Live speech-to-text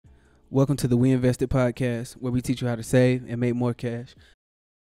Welcome to the WEInvested podcast, where we teach you how to save and make more cash.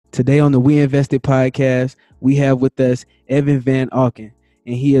 Today on the WEInvested podcast, we have with us Evan Van Auken,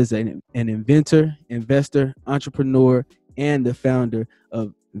 and he is an inventor, investor, entrepreneur, and the founder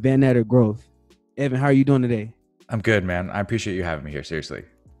of Vanader Growth. Evan, how are you doing today? I'm good, man. I appreciate you having me here. Seriously,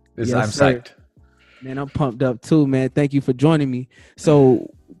 Yes, I'm sir. psyched. Man, I'm pumped up too, man. Thank you for joining me. So,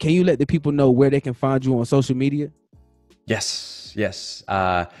 can you let the people know where they can find you on social media? Yes.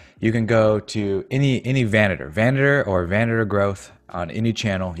 You can go to any Vanader or Vanader Growth on any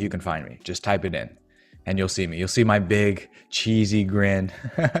channel. You can find me. Just type it in, and you'll see me. You'll see my big cheesy grin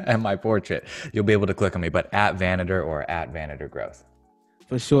and my portrait. You'll be able to click on me, but at Vanader or at Vanader Growth.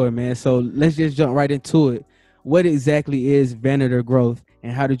 For sure, man. So let's just jump right into it. What exactly is Vanader Growth,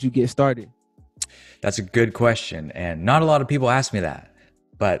 and how did you get started? That's a good question, and not a lot of people ask me that.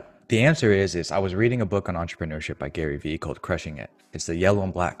 But the answer is I was reading a book on entrepreneurship by Gary Vee called Crushing It. It's the yellow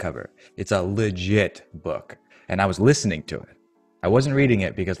and black cover. It's a legit book, and I was listening to it. I wasn't reading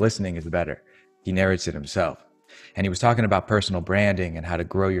it because listening is better. He narrates it himself. And he was talking about personal branding and how to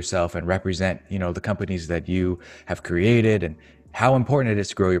grow yourself and represent, the companies that you have created and how important it is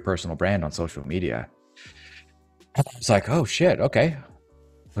to grow your personal brand on social media. It's like, oh shit, okay,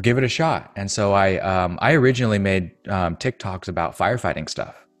 I'll give it a shot. And so I originally made TikToks about firefighting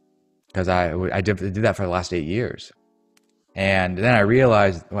stuff because I did that for the last 8 years. And then I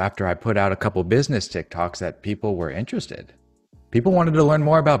realized after I put out a couple business TikToks that people were interested. People wanted to learn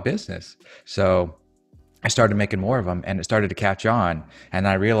more about business. So I started making more of them and it started to catch on. And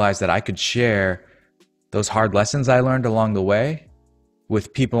I realized that I could share those hard lessons I learned along the way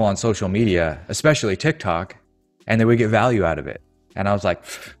with people on social media, especially TikTok, and they would get value out of it. And I was like,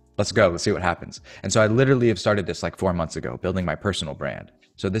 let's go, let's see what happens. And so I literally have started this like 4 months ago, building my personal brand.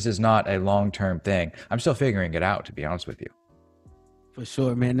 So this is not a long-term thing. I'm still figuring it out, to be honest with you. For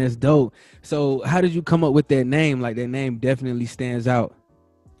sure, man. That's dope. So how did you come up with that name? Like, that name definitely stands out.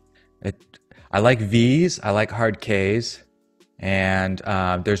 I like V's, I like hard K's, and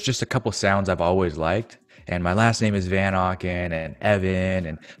there's just a couple sounds I've always liked. And my last name is Van Auken and Evan,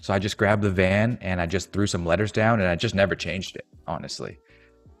 and so I just grabbed the Van and I just threw some letters down and I just never changed it, honestly.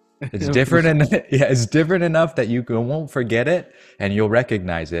 It's different and it's different enough that you won't forget it and you'll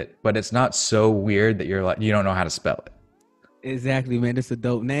recognize it, but it's not so weird that you're like you don't know how to spell it. Exactly, man. It's a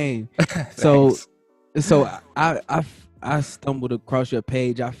dope name. So I stumbled across your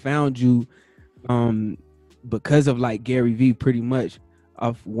page. I found you because of like Gary Vee, pretty much,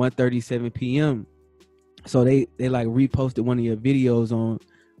 off 1:37 p.m. So they like reposted one of your videos on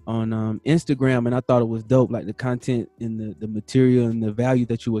Instagram, and I thought it was dope, like the content and the material and the value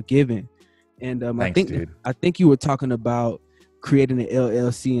that you were giving. And Thanks, dude. I think you were talking about creating an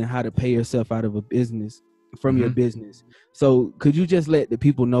LLC and how to pay yourself out of a business from your business. So could you just let the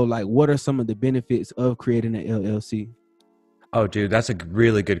people know, like, what are some of the benefits of creating an LLC? Oh, dude, that's a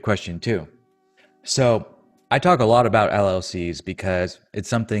really good question too. So I talk a lot about LLCs because it's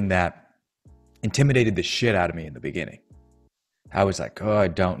something that intimidated the shit out of me in the beginning. I was like, oh, I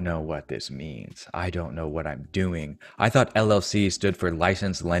don't know what this means. I don't know what I'm doing. I thought LLC stood for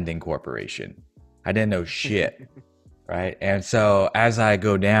Licensed Lending Corporation. I didn't know shit, right? And so as I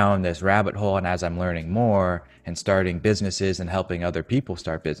go down this rabbit hole and as I'm learning more and starting businesses and helping other people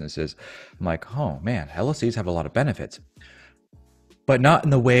start businesses, I'm like, oh man, LLCs have a lot of benefits, but not in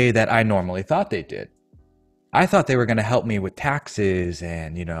the way that I normally thought they did. I thought they were going to help me with taxes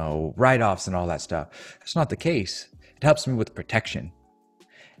and, write-offs and all that stuff. That's not the case. It helps me with protection.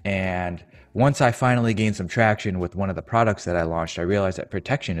 And once I finally gained some traction with one of the products that I launched, I realized that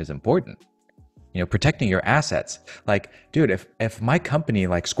protection is important. Protecting your assets. Like, dude, if my company,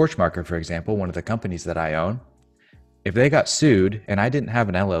 like Scorchmarker, for example, one of the companies that I own, if they got sued and I didn't have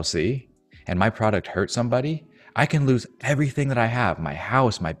an LLC and my product hurt somebody, I can lose everything that I have, my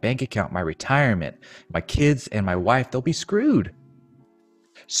house, my bank account, my retirement, my kids and my wife, they'll be screwed.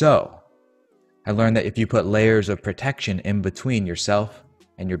 So I learned that if you put layers of protection in between yourself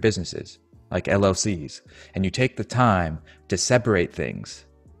and your businesses, like LLCs, and you take the time to separate things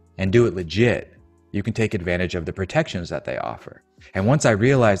and do it legit, you can take advantage of the protections that they offer. And once I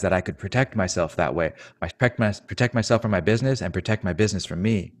realized that I could protect myself that way, protect myself from my business and protect my business from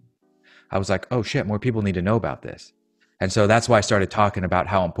me, I was like, oh shit, more people need to know about this. And so that's why I started talking about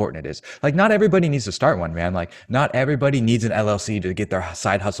how important it is. Like, not everybody needs to start one, man. Like, not everybody needs an LLC to get their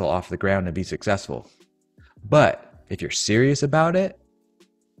side hustle off the ground and be successful. But if you're serious about it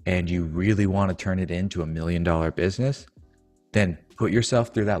and you really want to turn it into $1 million business, then put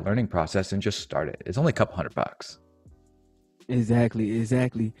yourself through that learning process and just start it. It's only a couple $100. Exactly,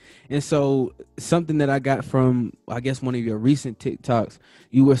 exactly. And so something that I got from, I guess, one of your recent TikToks,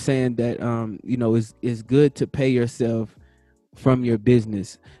 you were saying that it's good to pay yourself from your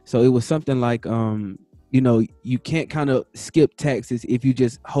business. So it was something like you can't kind of skip taxes if you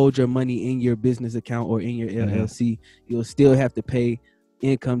just hold your money in your business account or in your Mm-hmm. LLC. You'll still have to pay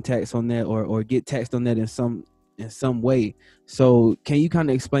income tax on that, or get taxed on that in some way. So can you kind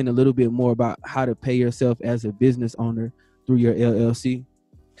of explain a little bit more about how to pay yourself as a business owner through your LLC?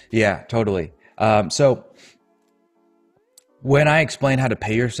 Yeah, totally. So when I explain how to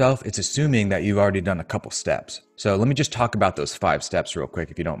pay yourself, it's assuming that you've already done a couple steps. So let me just talk about those 5 steps real quick,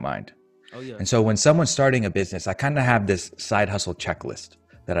 if you don't mind. Oh yeah. And so when someone's starting a business, I kind of have this side hustle checklist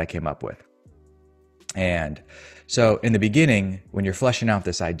that I came up with. And so in the beginning, when you're fleshing out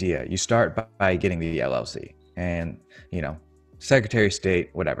this idea, you start by getting the LLC and, Secretary of State,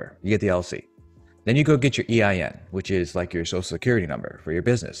 whatever, you get the LLC. Then you go get your EIN, which is like your social security number for your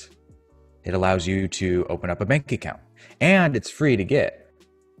business. It allows you to open up a bank account and it's free to get.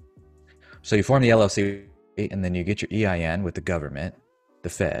 So you form the LLC and then you get your EIN with the government, the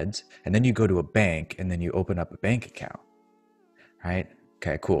feds, and then you go to a bank and then you open up a bank account, right?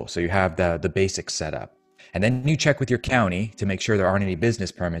 Okay, cool. So you have the basics set up. And then you check with your county to make sure there aren't any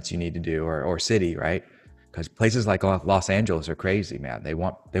business permits you need to do, or city, right? Because places like Los Angeles are crazy, man. They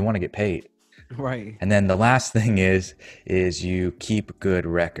want to get paid. Right. And then the last thing is you keep good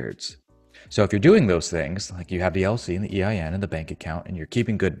records. So if you're doing those things, like you have the LC and the EIN and the bank account, and you're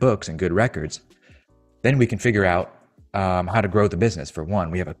keeping good books and good records, then we can figure out how to grow the business. For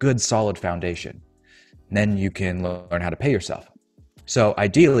one, we have a good solid foundation. And then you can learn how to pay yourself. So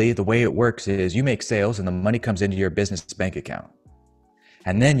ideally, the way it works is you make sales and the money comes into your business bank account.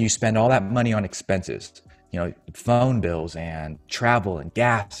 And then you spend all that money on expenses, phone bills and travel and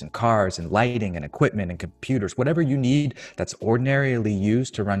gas and cars and lighting and equipment and computers, whatever you need that's ordinarily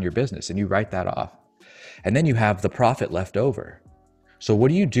used to run your business, and you write that off. And then you have the profit left over. So what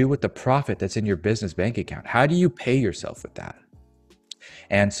do you do with the profit that's in your business bank account? How do you pay yourself with that?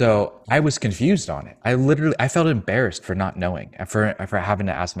 And so I was confused on it. I felt embarrassed for not knowing, for having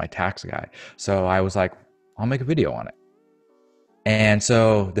to ask my tax guy. So I was like, I'll make a video on it. And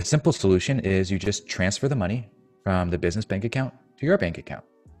so the simple solution is you just transfer the money from the business bank account to your bank account.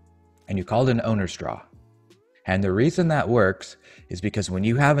 And you call it an owner's draw. And the reason that works is because when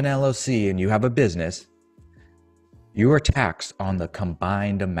you have an LLC and you have a business, you are taxed on the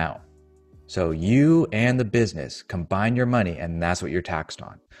combined amount. So you and the business combine your money, and that's what you're taxed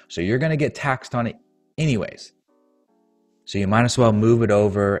on. So you're going to get taxed on it anyways. So you might as well move it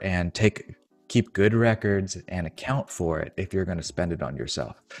over and keep good records and account for it if you're going to spend it on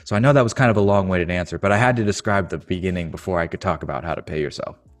yourself. So I know that was kind of a long-winded answer, but I had to describe the beginning before I could talk about how to pay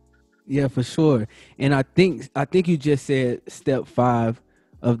yourself. Yeah, for sure. And I think you just said step 5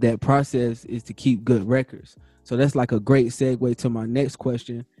 of that process is to keep good records. So that's like a great segue to my next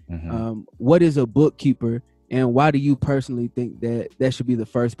question. Mm-hmm. What is a bookkeeper, and why do you personally think that should be the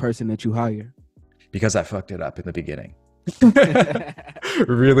first person that you hire? Because I fucked it up in the beginning.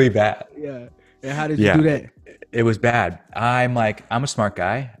 Really bad. Yeah. And how did you do that? It was bad. I'm a smart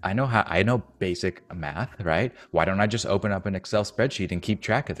guy. I know basic math, right? Why don't I just open up an Excel spreadsheet and keep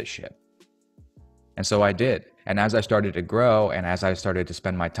track of this shit? And so I did. And as I started to grow and as I started to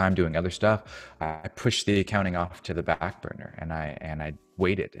spend my time doing other stuff, I pushed the accounting off to the back burner, and I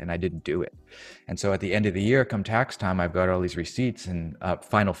waited and I didn't do it. And so at the end of the year, come tax time, I've got all these receipts and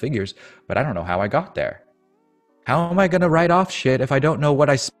final figures, but I don't know how I got there. How am I going to write off shit if I don't know what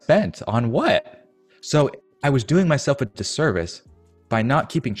I spent on what? So I was doing myself a disservice by not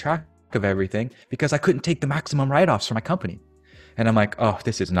keeping track of everything because I couldn't take the maximum write-offs for my company. And I'm like, oh,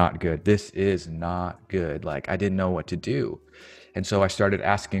 this is not good. This is not good. Like, I didn't know what to do. And so I started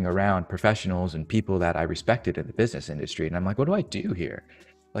asking around professionals and people that I respected in the business industry. And I'm like, what do I do here?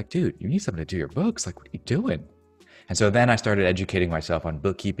 Like, dude, you need someone to do your books. Like, what are you doing? And so then I started educating myself on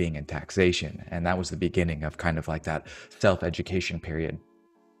bookkeeping and taxation. And that was the beginning of kind of like that self-education period.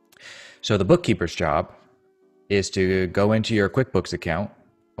 So the bookkeeper's job is to go into your QuickBooks account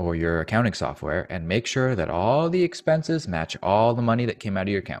or your accounting software and make sure that all the expenses match all the money that came out of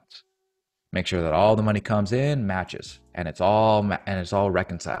your accounts. Make sure that all the money comes in, matches, and it's all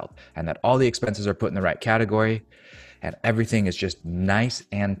reconciled, and that all the expenses are put in the right category, and everything is just nice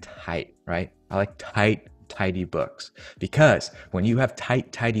and tight, right? I like tight, tidy books, because when you have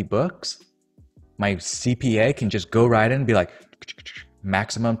tight, tidy books, my CPA can just go right in and be like,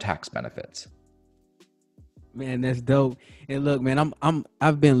 maximum tax benefits. Man, that's dope. And look, man,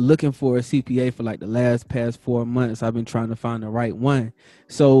 I've been looking for a CPA for like the past 4 months. I've been trying to find the right one.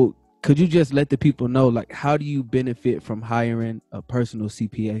 So could you just let the people know, like, how do you benefit from hiring a personal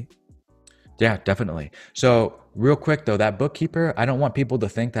CPA? Yeah, definitely. So real quick though, that bookkeeper, I don't want people to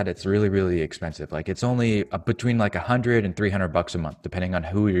think that it's really, really expensive. Like it's only between like 100 and 300 bucks a month, depending on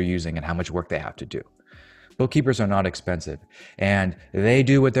who you're using and how much work they have to do. Bookkeepers are not expensive, and they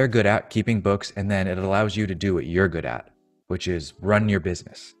do what they're good at, keeping books, and then it allows you to do what you're good at, which is run your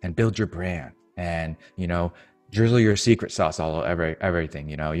business and build your brand and, drizzle your secret sauce all over everything.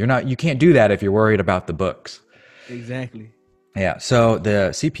 You can't do that if you're worried about the books. Exactly. Yeah. So the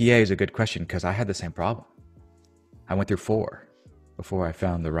CPA is a good question because I had the same problem. I went through 4 before I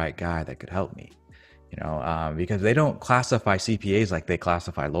found the right guy that could help me, because they don't classify CPAs like they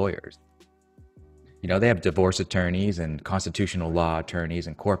classify lawyers. They have divorce attorneys and constitutional law attorneys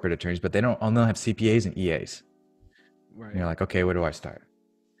and corporate attorneys, but they don't only have CPAs and EAs. Right. And you're like, okay, where do I start?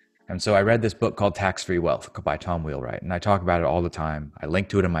 And so I read this book called Tax-Free Wealth by Tom Wheelwright, and I talk about it all the time. I link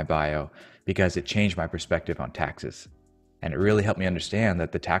to it in my bio because it changed my perspective on taxes. And it really helped me understand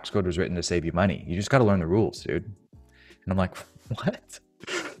that the tax code was written to save you money. You just got to learn the rules, dude. And I'm like, what?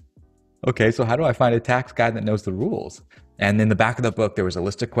 Okay, so how do I find a tax guy that knows the rules? And in the back of the book, there was a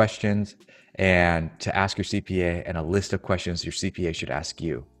list of questions and to ask your CPA and a list of questions your CPA should ask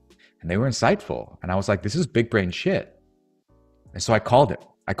you. And they were insightful. And I was like, this is big brain shit. And so I called him.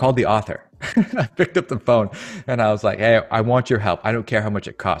 I called the author. I picked up the phone and I was like, hey, I want your help. I don't care how much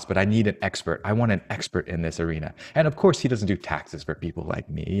it costs, but I need an expert. I want an expert in this arena. And of course, he doesn't do taxes for people like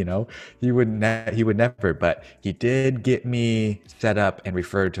me. He would never, but he did get me set up and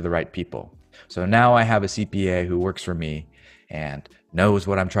referred to the right people. So now I have a CPA who works for me and knows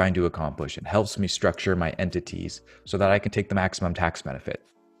what I'm trying to accomplish and helps me structure my entities so that I can take the maximum tax benefit.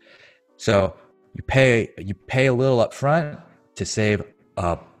 So you pay a little up front to save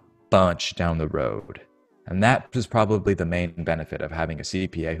a bunch down the road. And that is probably the main benefit of having a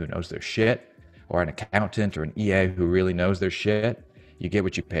CPA who knows their shit, or an accountant or an EA who really knows their shit. You get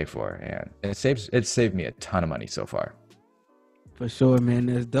what you pay for. And it saved me a ton of money so far. For sure, man.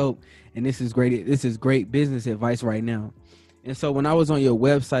 That's dope. And this is great. This is great business advice right now. And so when I was on your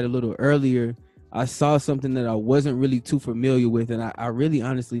website a little earlier, I saw something that I wasn't really too familiar with, and I really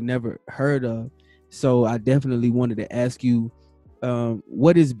honestly never heard of. So I definitely wanted to ask you,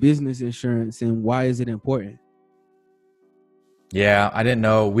 what is business insurance and why is it important? Yeah, I didn't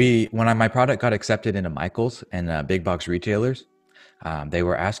know. When my product got accepted into Michael's and big box retailers, they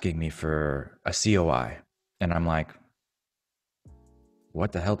were asking me for a COI. And I'm like,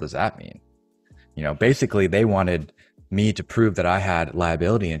 what the hell does that mean? Basically they wanted me to prove that I had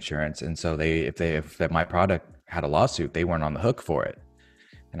liability insurance. And so if my product had a lawsuit, they weren't on the hook for it.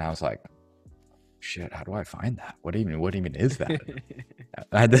 And I was like, shit, how do I find that? What even is that?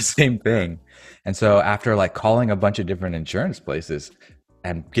 I had the same thing. And so after like calling a bunch of different insurance places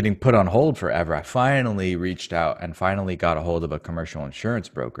and getting put on hold forever, I finally reached out and finally got a hold of a commercial insurance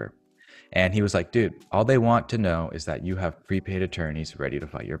broker. And he was like, dude, all they want to know is that you have prepaid attorneys ready to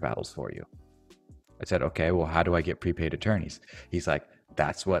fight your battles for you. I said, okay, well, how do I get prepaid attorneys? He's like,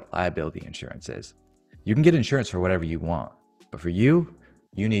 that's what liability insurance is. You can get insurance for whatever you want, but for you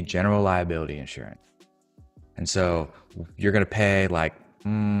need general liability insurance. And so you're going to pay like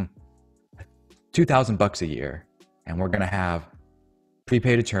 $2,000 a year, and we're going to have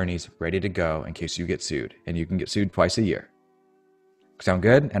prepaid attorneys ready to go in case you get sued, and you can get sued twice a year. Sound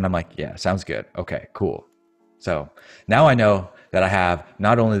good? And I'm like, yeah, sounds good. Okay, cool. So now I know that I have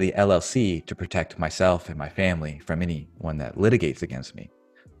not only the LLC to protect myself and my family from anyone that litigates against me,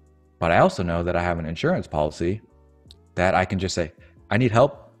 but I also know that I have an insurance policy that I can just say, I need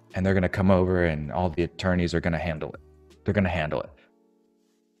help, and they're going to come over and all the attorneys are going to handle it. They're going to handle it.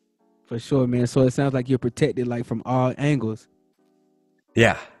 For sure, man. So it sounds like you're protected like from all angles.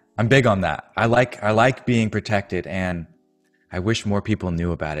 Yeah, I'm big on that. I like being protected, and I wish more people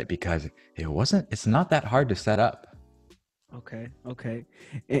knew about it because it's not that hard to set up. Okay.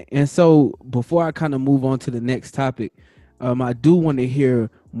 And so before I kind of move on to the next topic, I do want to hear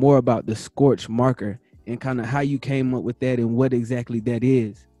more about the scorch marker and kind of how you came up with that and what exactly that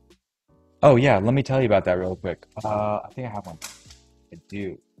is. Oh yeah, let me tell you about that real quick. I think I have one. I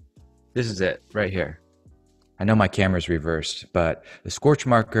do. This is it right here. I know my camera's reversed, but the scorch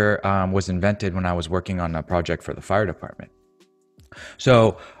marker was invented when I was working on a project for the fire department.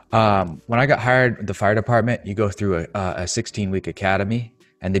 So when I got hired at the fire department, you go through a 16-week academy,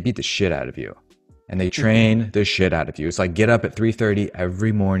 and they beat the shit out of you. And they train the shit out of you. It's like get up at 3:30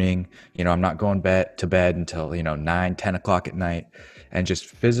 every morning. I'm not going to bed until 9, 10 o'clock at night, and just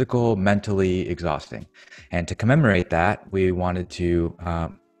physical, mentally exhausting. And to commemorate that, we wanted to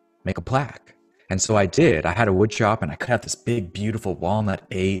make a plaque. And so I did. I had a wood shop and I cut out this big, beautiful walnut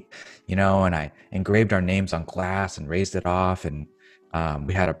 8, and I engraved our names on glass and raised it off. And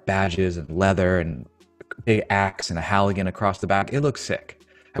we had our badges and leather and a big axe and a halligan across the back. It looks sick.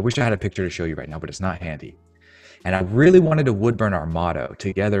 I wish I had a picture to show you right now, but it's not handy. And I really wanted to wood burn our motto,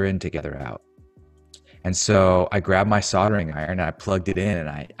 together in, together out. And so I grabbed my soldering iron and I plugged it in and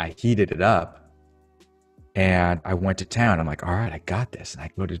I heated it up. And I went to town. I'm like, all right, I got this. And I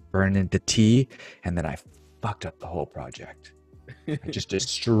go to burn into tea, and then I fucked up the whole project. I just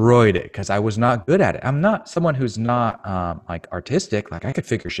destroyed it because I was not good at it. I'm not someone who's not like artistic. Like I could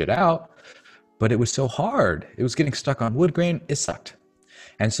figure shit out, but it was so hard. It was getting stuck on wood grain. It sucked.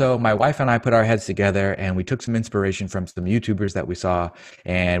 And so my wife and I put our heads together and we took some inspiration from some YouTubers that we saw,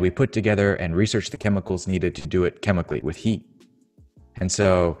 and we put together and researched the chemicals needed to do it chemically with heat. And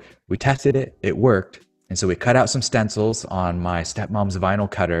so we tested it. It worked. And so we cut out some stencils on my stepmom's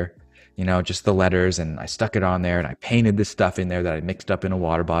vinyl cutter, just the letters, and I stuck it on there and I painted this stuff in there that I mixed up in a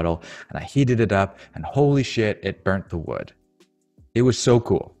water bottle, and I heated it up, and holy shit, it burnt the wood. It was so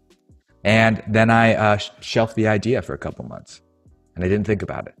cool. And then I shelved the idea for a couple months, and I didn't think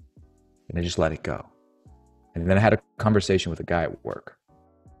about it, and I just let it go. And then I had a conversation with a guy at work.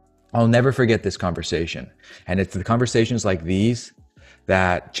 I'll never forget this conversation. And it's the conversations like these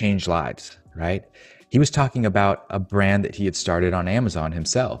that change lives, right? He was talking about a brand that he had started on Amazon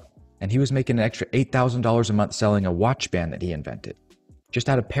himself, and he was making an extra $8,000 a month selling a watch band that he invented, just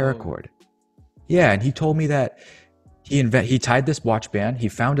out of paracord. Yeah, and he told me that he tied this watch band. He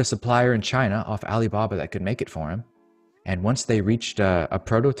found a supplier in China off Alibaba that could make it for him, and once they reached a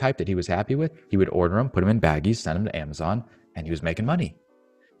prototype that he was happy with, he would order them, put them in baggies, send them to Amazon, and he was making money.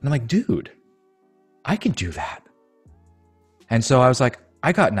 And I'm like, dude, I can do that. And so I was like,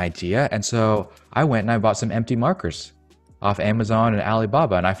 I got an idea. And so I went and I bought some empty markers off Amazon and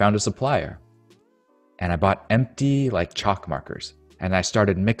Alibaba, and I found a supplier. And I bought empty like chalk markers. And I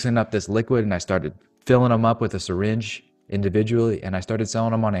started mixing up this liquid, and I started filling them up with a syringe individually, and I started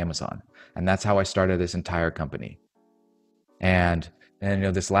selling them on Amazon. And that's how I started this entire company. And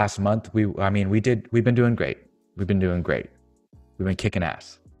this last month, we've been doing great. We've been kicking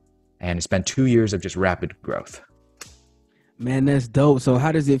ass. And it's been 2 years of just rapid growth. Man, that's dope. So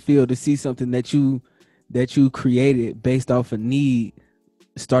how does it feel to see something that you created based off a need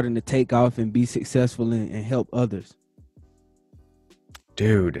starting to take off and be successful and help others?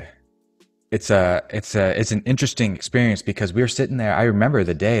 Dude, it's an interesting experience because we were sitting there. I remember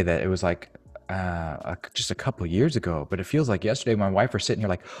the day that it was like just a couple of years ago, but it feels like yesterday. My wife was sitting here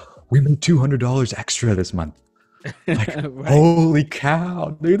like, we made $200 extra this month. Like, right. Holy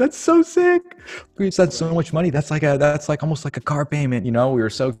cow, dude, that's so sick. We spent so much money. That's like almost like a car payment, we were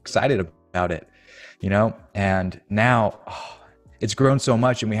so excited about it, and now it's grown so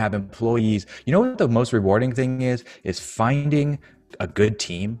much, and we have employees. You know what the most rewarding thing is finding a good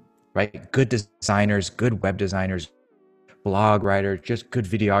team, right? Good designers, good web designers, blog writers, just good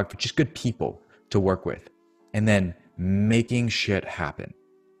videographers, just good people to work with, and then making shit happen.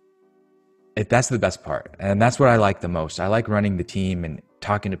 That's the best part. And that's what I like the most. I like running the team and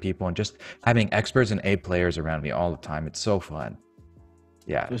talking to people and just having experts and A players around me all the time. It's so fun.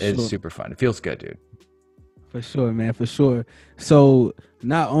 Yeah, it's super fun. It feels good, dude. For sure, man, for sure. So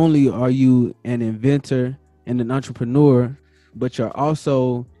not only are you an inventor and an entrepreneur, but you're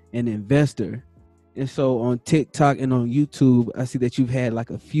also an investor. And so on TikTok and on YouTube, I see that you've had like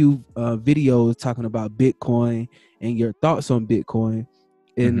a few videos talking about Bitcoin and your thoughts on Bitcoin.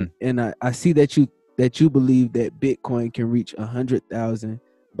 And I see that you believe that Bitcoin can reach 100,000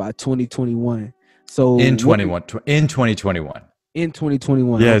 by 2021. So in 2021. In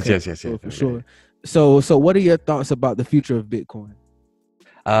 2021. Yes, okay. yes. For sure. So what are your thoughts about the future of Bitcoin?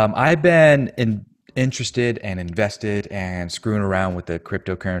 I've been interested and invested and screwing around with the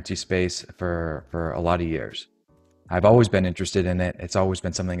cryptocurrency space for a lot of years. I've always been interested in it. It's always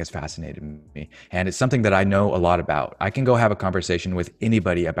been something that's fascinated me. And it's something that I know a lot about. I can go have a conversation with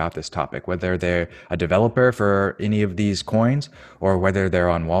anybody about this topic, whether they're a developer for any of these coins, or whether they're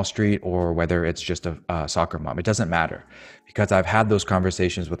on Wall Street, or whether it's just a soccer mom. It doesn't matter, because I've had those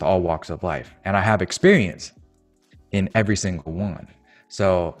conversations with all walks of life, and I have experience in every single one.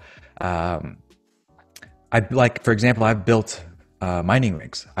 So for example, I've built mining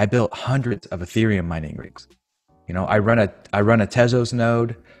rigs. I built hundreds of Ethereum mining rigs. I run a Tezos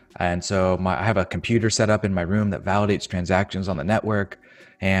node, and so I have a computer set up in my room that validates transactions on the network.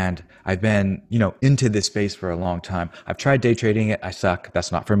 And I've been, into this space for a long time. I've tried day trading it. I suck.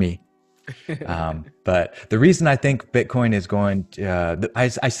 That's not for me. But the reason I think Bitcoin is going to, I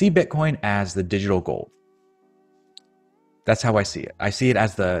see Bitcoin as the digital gold. That's how I see it. I see it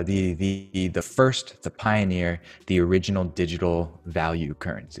as the first, the pioneer, the original digital value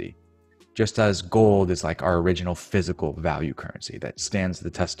currency. Just as gold is like our original physical value currency that stands the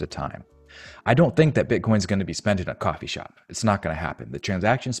test of time. I don't think that Bitcoin is going to be spent in a coffee shop. It's not going to happen. The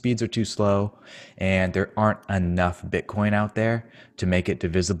transaction speeds are too slow, and there aren't enough Bitcoin out there to make it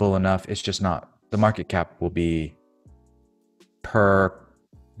divisible enough. It's just not. The market cap will be per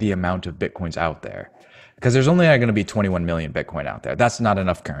the amount of Bitcoins out there. Because there's only going to be 21 million Bitcoin out there. That's not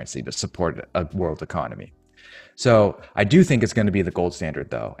enough currency to support a world economy. So I do think it's going to be the gold standard,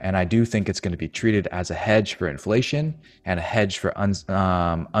 though. And I do think it's going to be treated as a hedge for inflation and a hedge for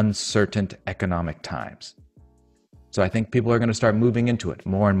uncertain economic times. So I think people are going to start moving into it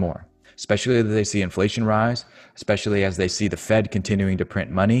more and more, especially as they see inflation rise, especially as they see the Fed continuing to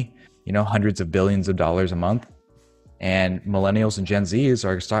print money, hundreds of billions of dollars a month. And millennials and Gen Zs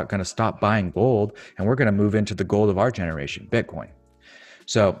are going to stop buying gold, and we're going to move into the gold of our generation, Bitcoin.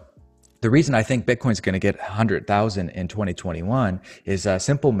 So the reason I think Bitcoin is going to get 100,000 in 2021 is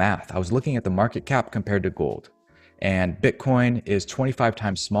simple math. I was looking at the market cap compared to gold, and Bitcoin is 25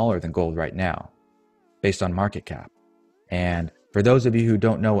 times smaller than gold right now, based on market cap. And for those of you who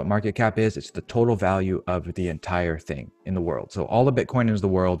don't know what market cap is, it's the total value of the entire thing in the world. So all the Bitcoin in the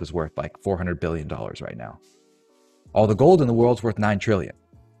world is worth like $400 billion right now. All the gold in the world is worth 9 trillion.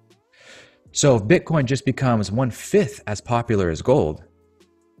 So if Bitcoin just becomes 1/5 as popular as gold,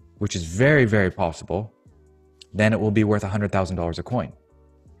 which is very, very possible, then it will be worth $100,000 a coin.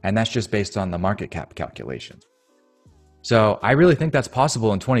 And that's just based on the market cap calculations. So I really think that's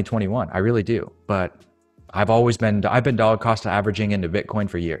possible in 2021. I really do. But I've been dollar cost averaging into Bitcoin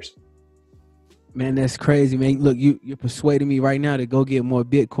for years. Man, that's crazy, man. Look, you're persuading me right now to go get more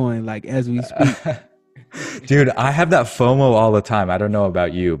Bitcoin, like as we speak. Dude, I have that FOMO all the time. I don't know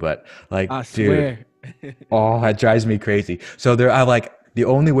about you, but like, I swear. Dude, oh, it drives me crazy. So the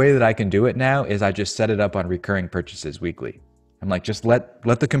only way that I can do it now is I just set it up on recurring purchases weekly. I'm like, just let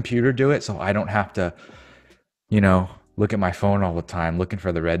the computer do it so I don't have to, look at my phone all the time looking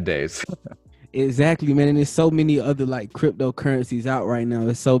for the red days. Exactly, man. And there's so many other like cryptocurrencies out right now.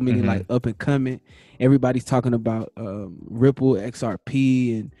 There's so many like up and coming. Everybody's talking about Ripple,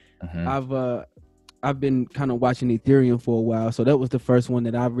 XRP, and I've been kind of watching Ethereum for a while. So that was the first one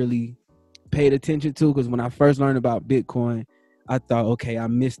that I really paid attention to, because when I first learned about Bitcoin, I thought, okay, I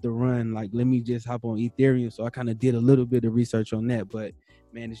missed the run. Like, let me just hop on Ethereum. So I kind of did a little bit of research on that. But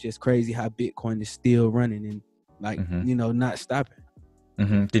man, it's just crazy how Bitcoin is still running and like, not stopping.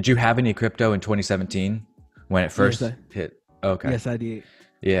 Did you have any crypto in 2017 when it first hit? Okay. Yes, I did.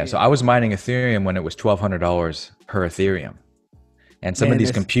 Yeah. So I was mining Ethereum when it was $1,200 per Ethereum. And some of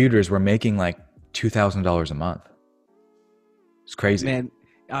these computers were making like $2,000 a month. It's crazy. Man,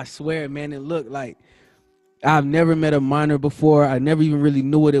 I swear, man, it looked like I've never met a miner before. I never even really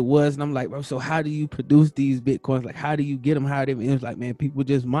knew what it was. And I'm like, bro, so how do you produce these Bitcoins? Like, how do you get them? How do they? It was like, man, people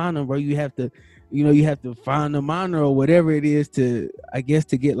just mine them, bro. You have to, you have to find a miner or whatever it is to, I guess,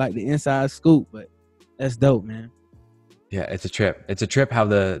 to get like the inside scoop. But that's dope, man. Yeah, it's a trip. It's a trip how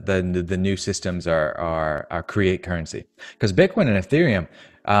the new systems are create currency. Because Bitcoin and Ethereum,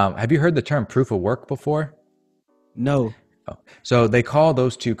 have you heard the term proof of work before? No. Oh. So they call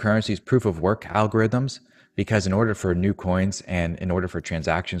those two currencies proof of work algorithms because in order for new coins and in order for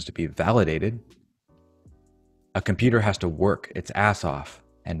transactions to be validated, a computer has to work its ass off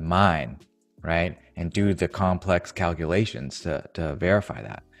and mine, right? And do the complex calculations to verify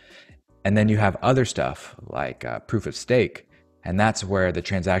that. And then you have other stuff like proof of stake, and that's where the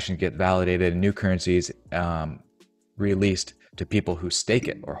transactions get validated and new currencies released to people who stake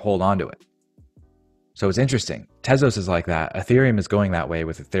it or hold on to it. So it's interesting. Tezos is like that. Ethereum is going that way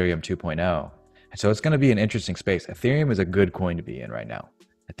with Ethereum 2.0. And so it's going to be an interesting space. Ethereum is a good coin to be in right now.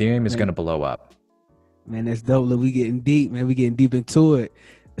 Ethereum is going to blow up. Man, that's dope. Look, we getting deep, man. We getting deep into it.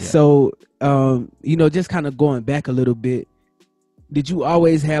 Yeah. So, just kind of going back a little bit, did you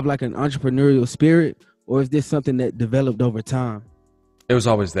always have like an entrepreneurial spirit, or is this something that developed over time? It was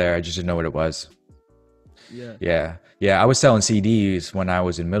always there. I just didn't know what it was. Yeah. I was selling CDs when I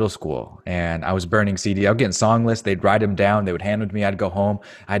was in middle school, and I was burning CDs. I was getting song lists. They'd write them down. They would hand them to me. I'd go home.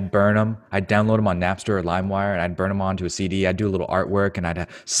 I'd burn them. I'd download them on Napster or LimeWire, and I'd burn them onto a CD. I'd do a little artwork, and I'd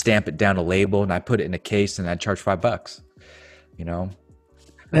stamp it down a label, and I'd put it in a case, and I'd charge $5.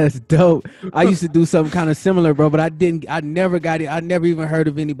 That's dope. I used to do something kind of similar, bro, but I never got it. I never even heard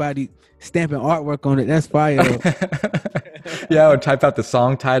of anybody stamping artwork on it. That's fire, though. Yeah, I would type out the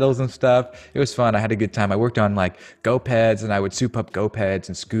song titles and stuff. It was fun. I had a good time. I worked on like GoPeds, and I would soup up GoPeds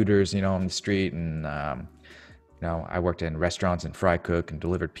and scooters, on the street. And, I worked in restaurants and fry cook and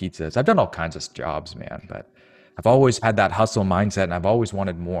delivered pizzas. I've done all kinds of jobs, man. But I've always had that hustle mindset, and I've always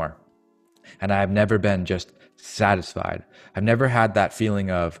wanted more. And I've never been just satisfied. I've never had that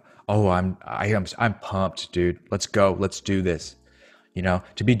feeling of, oh, I'm pumped, dude. Let's go. Let's do this. You know,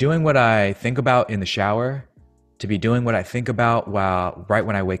 to be doing what I think about in the shower, to be doing what I think about while right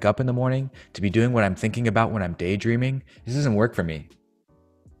when I wake up in the morning, to be doing what I'm thinking about when I'm daydreaming, this doesn't work for me.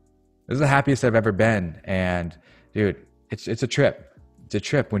 This is the happiest I've ever been. And dude, it's a trip. It's a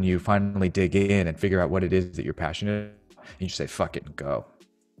trip when you finally dig in and figure out what it is that you're passionate about, and you just say, fuck it and go.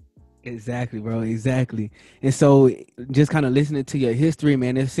 Exactly, bro. Exactly. And so just kind of listening to your history,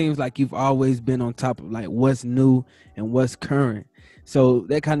 man, it seems like you've always been on top of like what's new and what's current. So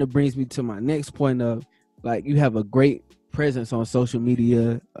that kind of brings me to my next point of like you have a great presence on social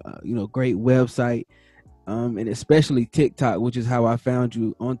media, great website, and especially TikTok, which is how I found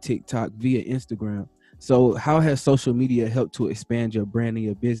you on TikTok via Instagram. So how has social media helped to expand your brand and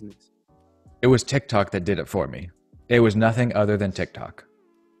your business? It was TikTok that did it for me. It was nothing other than TikTok.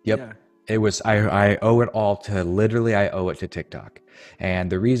 Yeah. Yep. It was I owe it all to literally I owe it to TikTok.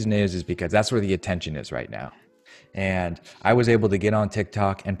 And the reason is because that's where the attention is right now. And I was able to get on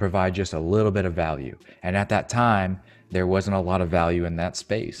TikTok and provide just a little bit of value. And at that time, there wasn't a lot of value in that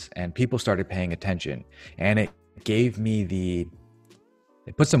space. And people started paying attention. And it gave me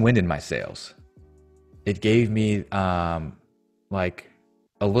it put some wind in my sails. It gave me like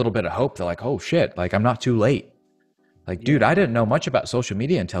a little bit of hope that like, oh shit, like I'm not too late. Like, dude, I didn't know much about social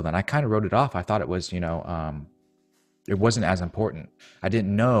media until then. I kind of wrote it off. I thought it was, it wasn't as important. I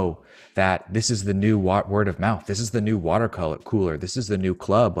didn't know that this is the new word of mouth. This is the new water cooler. This is the new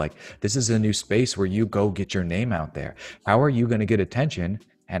club. Like, this is a new space where you go get your name out there. How are you going to get attention?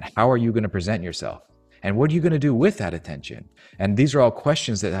 And how are you going to present yourself? And what are you going to do with that attention? And these are all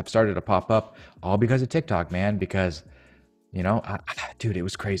questions that have started to pop up all because of TikTok, man, because, dude, it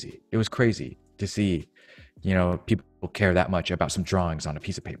was crazy. It was crazy to see, people care that much about some drawings on a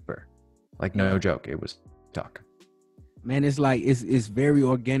piece of paper. Like, no joke. It was TikTok. Man, it's like it's very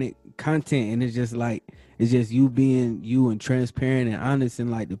organic content, and it's just you being you and transparent and honest, and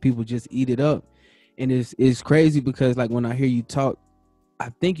like the people just eat it up. And it's crazy because like when I hear you talk, I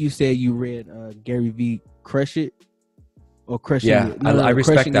think you said you read Gary V Crush It or Crushing It. I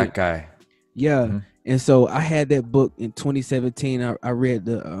respect that It. guy. Yeah. Mm-hmm. And so I had that book in 2017. I read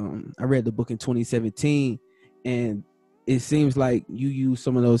the book in 2017, and it seems like you use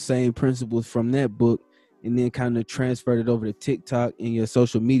some of those same principles from that book and then kind of transferred it over to TikTok and your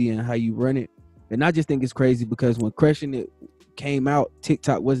social media and how you run it. And I just think it's crazy because when Crushing It came out,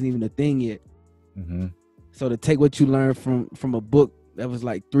 TikTok wasn't even a thing yet. Mm-hmm. So to take what you learned from a book that was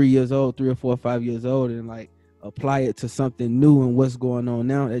like 3 years old, 3 or 4 or 5 years old, and like apply it to something new and what's going on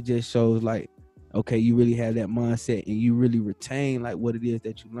now, it just shows like, okay, you really have that mindset and you really retain like what it is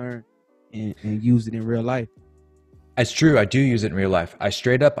that you learn and use it in real life. It's true. I do use it in real life.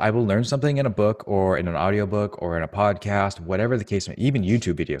 I will learn something in a book or in an audiobook or in a podcast, whatever the case may be, even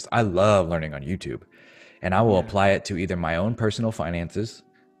YouTube videos. I love learning on YouTube, and I will apply it to either my own personal finances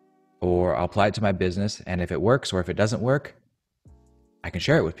or I'll apply it to my business. And if it works or if it doesn't work, I can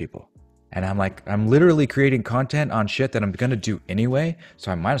share it with people. And I'm literally creating content on shit that I'm going to do anyway. So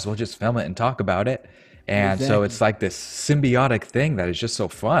I might as well just film it and talk about it. And So it's like this symbiotic thing that is just so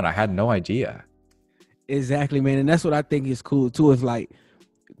fun. I had no idea. Exactly, man. And that's what I think is cool too. Is like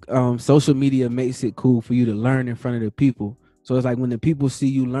social media makes it cool for you to learn in front of the people. So it's like when the people see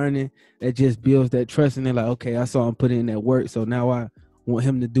you learning, that just builds that trust, and they're like, okay, I saw him put in that work, so now I want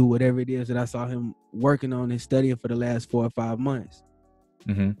him to do whatever it is that I saw him working on and studying for the last 4 or 5 months.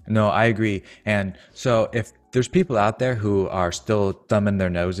 Mm-hmm. No, I agree. And so if there's people out there who are still thumbing their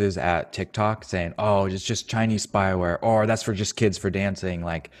noses at TikTok saying, oh, it's just Chinese spyware, or that's for just kids for dancing,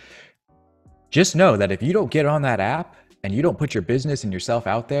 like, just know that if you don't get on that app and you don't put your business and yourself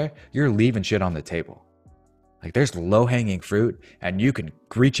out there, you're leaving shit on the table. Like, there's low-hanging fruit, and you can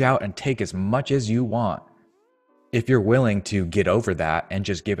reach out and take as much as you want if you're willing to get over that and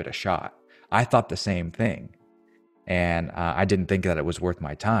just give it a shot. I thought the same thing, and I didn't think that it was worth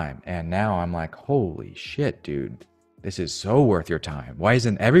my time. And now I'm like, holy shit, dude, this is so worth your time. Why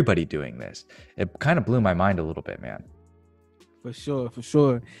isn't everybody doing this? It kind of blew my mind a little bit, man. For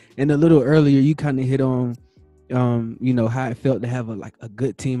sure. And a little earlier, you kind of hit on, how it felt to have a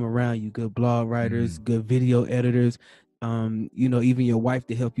good team around you, good blog writers, good video editors, even your wife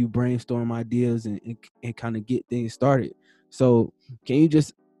to help you brainstorm ideas and kind of get things started. So can you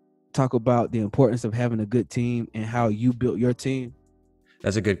just talk about the importance of having a good team and how you built your team?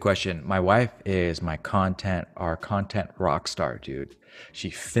 That's a good question. My wife is our content rock star, dude. She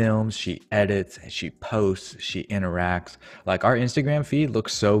films, she edits, she posts, she interacts. Like, our Instagram feed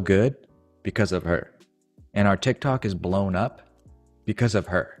looks so good because of her. And our TikTok is blown up because of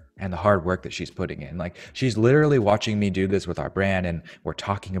her and the hard work that she's putting in. Like, she's literally watching me do this with our brand, and we're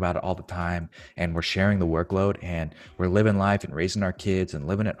talking about it all the time, and we're sharing the workload, and we're living life and raising our kids and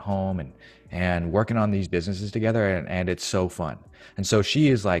living at home, and working on these businesses together, and it's so fun. And so she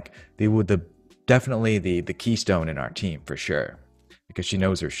is like the definitely the keystone in our team for sure, because she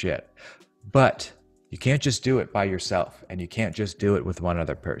knows her shit. But you can't just do it by yourself, and you can't just do it with one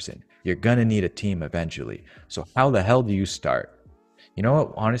other person. You're gonna need a team eventually. So how the hell do you start? You know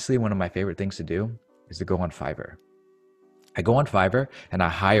what? Honestly, one of my favorite things to do is to go on Fiverr. I go on Fiverr and I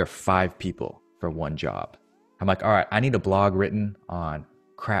hire 5 people for one job. I'm like, all right, I need a blog written on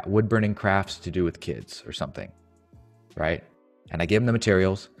wood burning crafts to do with kids or something, right? And I give them the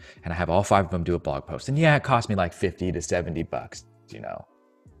materials, and I have all 5 of them do a blog post. And yeah, it cost me like 50 to 70 bucks,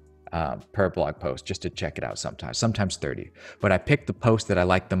 per blog post, just to check it out sometimes 30. But I pick the post that I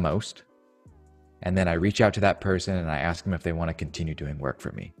like the most, and then I reach out to that person and I ask them if they want to continue doing work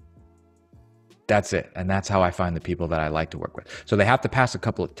for me. That's it. And that's how I find the people that I like to work with. So they have to pass a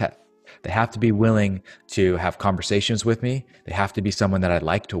couple of tests. They have to be willing to have conversations with me. They have to be someone that I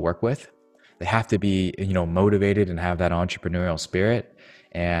like to work with. They have to be, motivated and have that entrepreneurial spirit.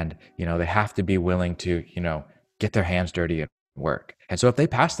 And, they have to be willing to, get their hands dirty and work. And so if they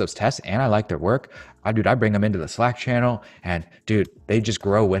pass those tests and I like their work, I bring them into the Slack channel, and they just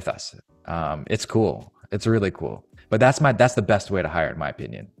grow with us. It's cool. It's really cool. But that's the best way to hire, in my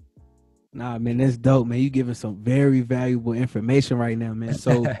opinion. Nah, man, that's dope, man. You giving some very valuable information right now, man.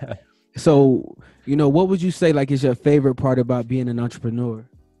 So, what would you say like is your favorite part about being an entrepreneur?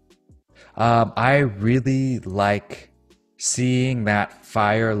 I really like seeing that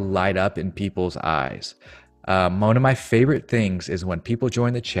fire light up in people's eyes. One of my favorite things is when people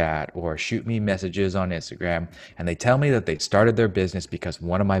join the chat or shoot me messages on Instagram and they tell me that they started their business because of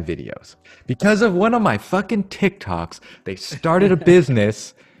one of my videos. Because of one of my fucking TikToks, they started a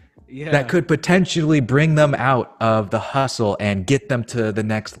business that could potentially bring them out of the hustle and get them to the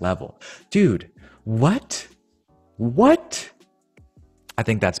next level. Dude, what? I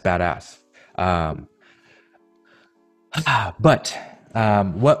think that's badass.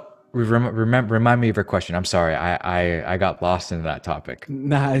 Remind me of your question. I'm sorry. I got lost in that topic.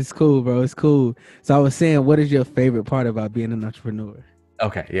 Nah, it's cool, bro. It's cool. So I was saying, what is your favorite part about being an entrepreneur?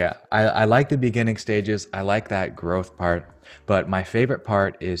 Okay, yeah. I like the beginning stages. I like that growth part. But my favorite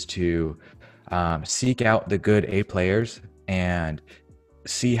part is to seek out the good A players and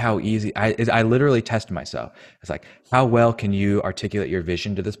see how easy. I literally test myself. It's like, how well can you articulate your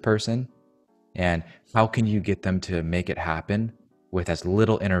vision to this person? And how can you get them to make it happen with as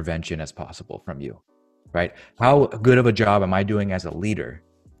little intervention as possible from you, right? How good of a job am I doing as a leader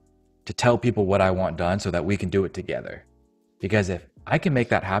to tell people what I want done so that we can do it together? Because if I can make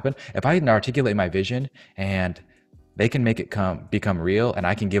that happen, if I can articulate my vision and they can make it become real, and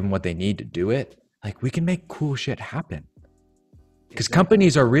I can give them what they need to do it, like, we can make cool shit happen. Because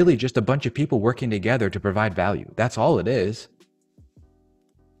companies are really just a bunch of people working together to provide value. That's all it is.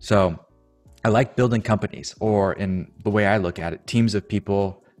 So I like building companies, or in the way I look at it, teams of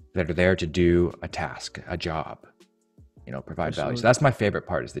people that are there to do a task, a job, provide value. So that's my favorite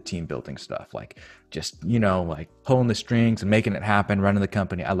part, is the team building stuff. Like, just, like pulling the strings and making it happen, running the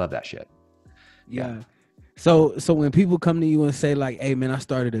company. I love that shit. Yeah. So when people come to you and say like, hey man, I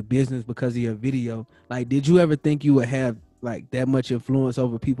started a business because of your video, like, did you ever think you would have like that much influence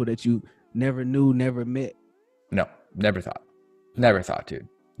over people that you never knew, never met? No, never thought, dude.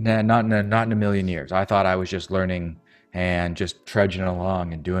 Nah, not in a million years. I thought I was just learning and just trudging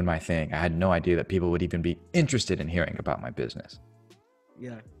along and doing my thing. I had no idea that people would even be interested in hearing about my business.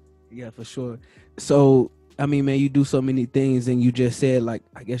 Yeah, for sure. So, I mean, man, you do so many things, and you just said, like,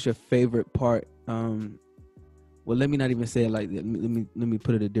 I guess your favorite part, well, let me not even say it like that. Let me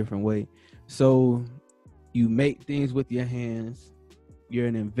put it a different way. So you make things with your hands. You're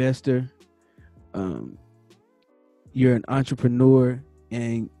an investor. You're an entrepreneur,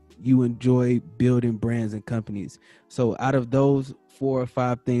 and you enjoy building brands and companies. So out of those 4 or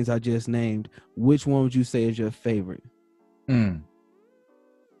 5 things I just named, which one would you say is your favorite?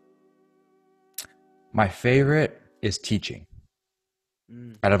 My favorite is teaching.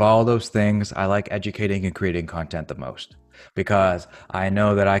 Out of all those things, I like educating and creating content the most, because I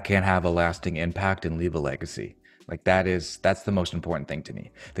know that I can have a lasting impact and leave a legacy. Like, that's the most important thing to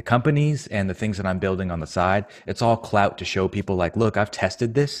me. The companies and the things that I'm building on the side, it's all clout to show people like, look, I've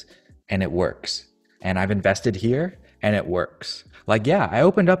tested this and it works. And I've invested here and it works. Like, yeah, I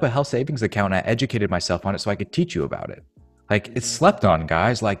opened up a health savings account and I educated myself on it so I could teach you about it. Like, it's slept on,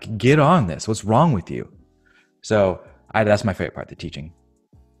 guys. Like, get on this. What's wrong with you? So that's my favorite part, the teaching.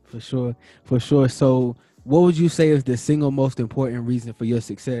 For sure. So What would you say is the single most important reason for your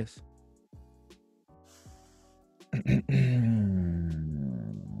success?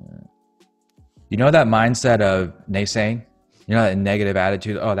 You know that mindset of naysaying? You know that negative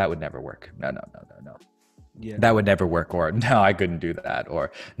attitude? Oh, that would never work. No, no, no, no, no. Yeah. That would never work. Or no, I couldn't do that.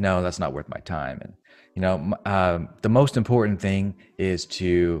 Or no, that's not worth my time. And, you know, the most important thing is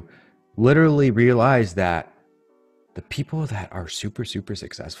to literally realize that the people that are super, super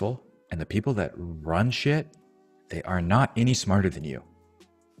successful and the people that run shit, they are not any smarter than you.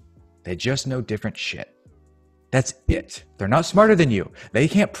 They just know different shit. That's it. They're not smarter than you. They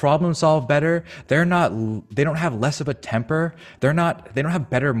can't problem solve better. They don't have less of a temper. They don't have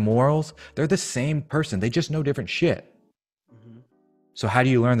better morals. They're the same person. They just know different shit. Mm-hmm. So how do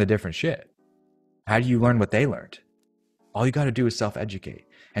you learn the different shit? How do you learn what they learned? All you got to do is self-educate.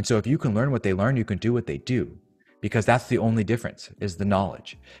 And so if you can learn what they learn, you can do what they do, because that's the only difference, is the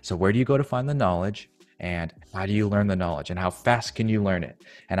knowledge. So where do you go to find the knowledge, and how do you learn the knowledge, and how fast can you learn it?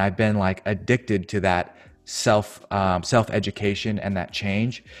 And I've been like addicted to that self-education and that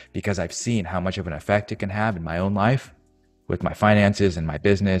change, because I've seen how much of an effect it can have in my own life with my finances and my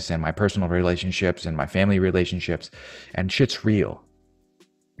business and my personal relationships and my family relationships. And shit's real.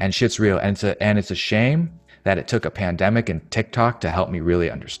 And it's a shame that it took a pandemic and TikTok to help me really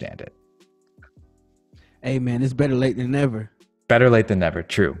understand it. Hey man, it's better late than never. Better late than never.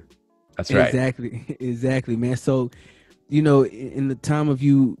 True. That's right. Exactly. Exactly, man. So, you know, in the time of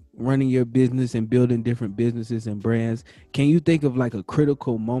you running your business and building different businesses and brands, can you think of like a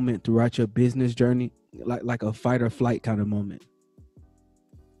critical moment throughout your business journey, like a fight or flight kind of moment?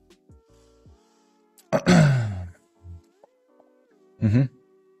 Mm-hmm.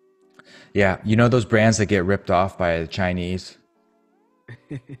 Yeah. You know those brands that get ripped off by the Chinese?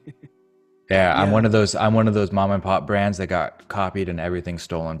 Yeah, Yeah. I'm one of those mom and pop brands that got copied and everything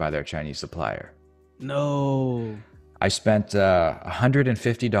stolen by their Chinese supplier. No. I spent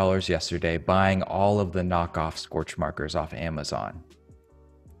 $150 yesterday buying all of the knockoff scorch markers off Amazon,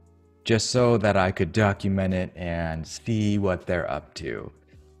 just so that I could document it and see what they're up to.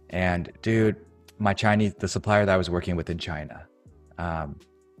 And dude, the supplier that I was working with in China,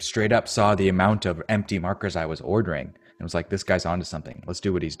 straight up saw the amount of empty markers I was ordering and was like, this guy's onto something. Let's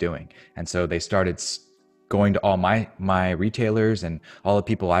do what he's doing. And so they started going to all my retailers and all the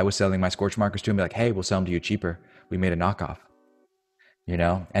people I was selling my scorch markers to and be like, hey, we'll sell them to you cheaper. We made a knockoff, you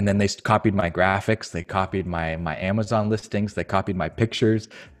know? And then they copied my graphics. They copied my Amazon listings. They copied my pictures.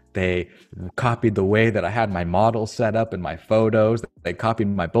 They copied the way that I had my model set up and my photos. They copied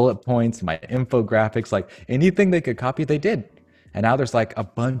my bullet points, my infographics, like anything they could copy, they did. And now there's like a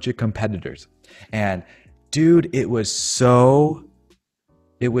bunch of competitors. And dude, it was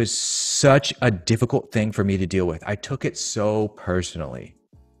such a difficult thing for me to deal with. I took it so personally.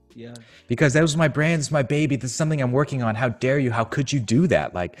 Yeah. Because that was my brand, it's my baby. This is something I'm working on. How dare you? How could you do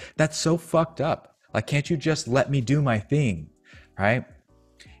that? Like, that's so fucked up. Like, can't you just let me do my thing? Right?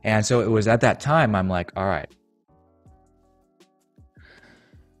 And so it was at that time, I'm like, all right,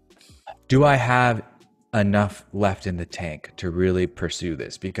 do I have enough left in the tank to really pursue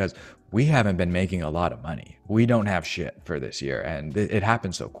this? Because we haven't been making a lot of money. We don't have shit for this year, and it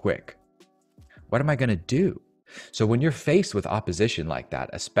happened so quick. What am I going to do? So when you're faced with opposition like that,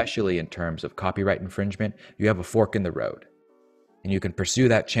 especially in terms of copyright infringement, you have a fork in the road. And you can pursue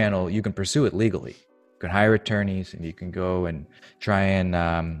that channel, you can pursue it legally. You can hire attorneys, and you can go and try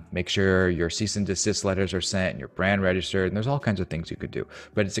and make sure your cease and desist letters are sent and your brand registered, and there's all kinds of things you could do.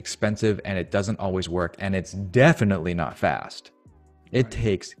 But it's expensive, and it doesn't always work, and it's definitely not fast. It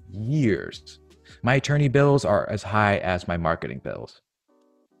takes years. My attorney bills are as high as my marketing bills.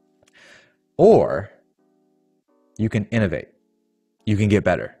 Or you can innovate, you can get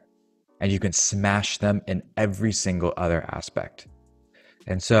better, and you can smash them in every single other aspect.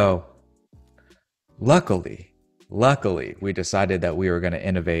 And so luckily, we decided that we were going to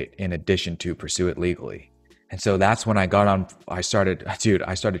innovate in addition to pursue it legally. And so that's when I started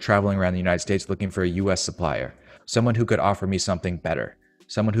traveling around the United States looking for a US supplier, someone who could offer me something better,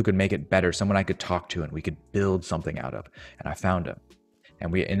 someone who could make it better, someone I could talk to and we could build something out of. And I found him.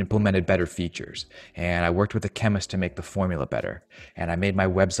 And we implemented better features. And I worked with a chemist to make the formula better. And I made my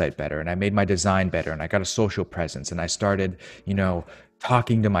website better. And I made my design better. And I got a social presence. And I started,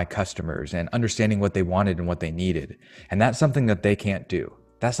 talking to my customers and understanding what they wanted and what they needed. And that's something that they can't do.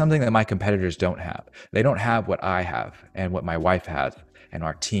 That's something that my competitors don't have. They don't have what I have and what my wife has and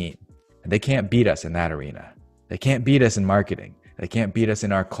our team. And they can't beat us in that arena. They can't beat us in marketing. They can't beat us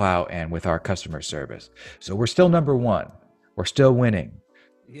in our clout and with our customer service. So we're still number one. We're still winning.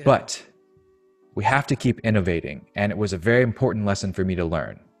 Yeah. But we have to keep innovating. And it was a very important lesson for me to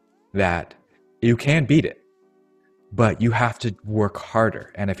learn that You can beat it, but you have to work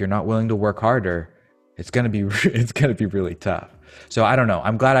harder. And if you're not willing to work harder, it's gonna be it's gonna be really tough. So I don't know.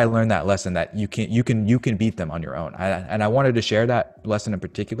 I'm glad I learned that lesson that you can beat them on your own. And I wanted to share that lesson in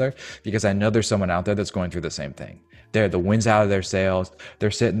particular because I know there's someone out there that's going through the same thing. The wind's out of their sails.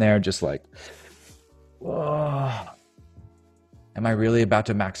 They're sitting there just like, oh, am I really about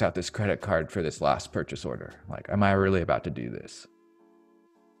to max out this credit card for this last purchase order? Like, am I really about to do this?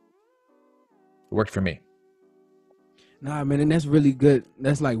 It worked for me. Nah, man, and that's really good.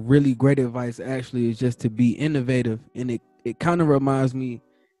 That's like really great advice, actually, is just to be innovative. And it kind of reminds me,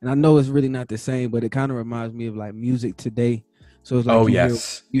 and I know it's really not the same, but it kind of reminds me of like music today. So it's like Oh,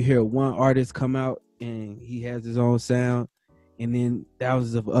 yes. you hear one artist come out and he has his own sound, and then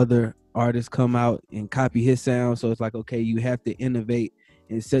thousands of other artists come out and copy his sound. So it's like, okay, you have to innovate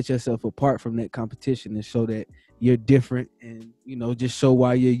and set yourself apart from that competition and show that you're different, and just show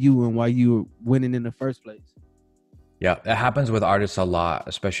why you're you and why you were winning in the first place. Yeah, it happens with artists a lot,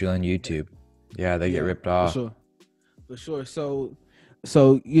 especially on YouTube. Yeah, they get ripped For off. sure. For sure. So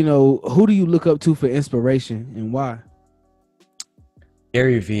who do you look up to for inspiration and why?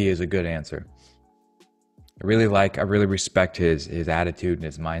 Gary Vee is a good answer. I really respect his attitude and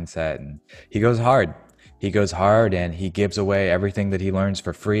his mindset, and he goes hard. He goes hard and he gives away everything that he learns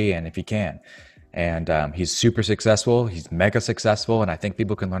for free, and if he can. And he's super successful. He's mega successful, and I think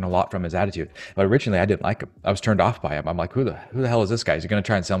people can learn a lot from his attitude. But originally, I didn't like him. I was turned off by him. I'm like, who the hell is this guy? Is he going to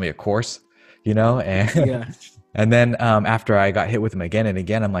try and sell me a course? And Yeah. and then after I got hit with him again and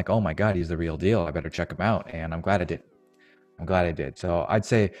again, I'm like, oh my God, he's the real deal. I better check him out. And I'm glad I did. So I'd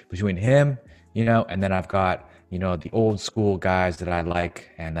say between him, and then I've got, the old school guys that I like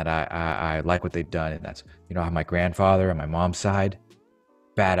and that I like what they've done. And that's, I have my grandfather on my mom's side.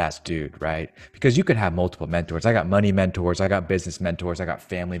 Badass dude, right? Because you can have multiple mentors. I got money mentors, I got business mentors, I got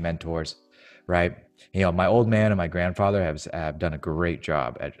family mentors, right? My old man and my grandfather have done a great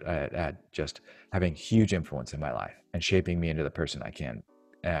job at just having huge influence in my life and shaping me into the person I can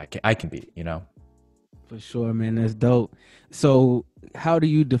be. For sure, man. That's dope. So how do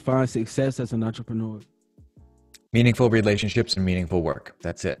you define success as an entrepreneur? Meaningful relationships and meaningful work.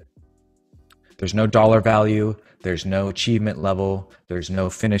 That's it. There's no dollar value. There's no achievement level. There's no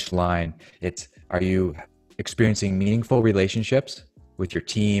finish line. Are you experiencing meaningful relationships with your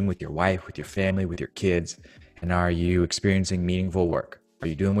team, with your wife, with your family, with your kids? And are you experiencing meaningful work? Are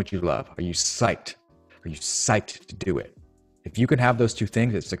you doing what you love? Are you psyched? Are you psyched to do it? If you can have those two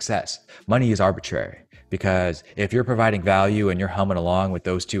things, it's success. Money is arbitrary because if you're providing value and you're humming along with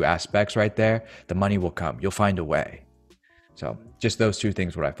those two aspects right there, the money will come. You'll find a way. So just those two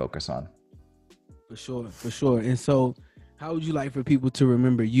things what I focus on. For sure. And so how would you like for people to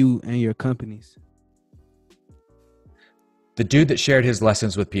remember you and your companies? The dude that shared his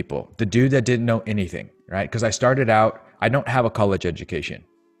lessons with people, the dude that didn't know anything, right? Because I started out, I don't have a college education.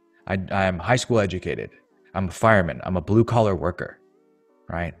 I'm high school educated. I'm a fireman. I'm a blue collar worker,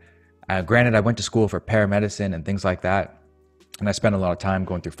 right? Granted, I went to school for paramedicine and things like that. And I spent a lot of time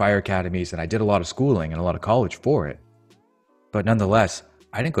going through fire academies and I did a lot of schooling and a lot of college for it. But nonetheless,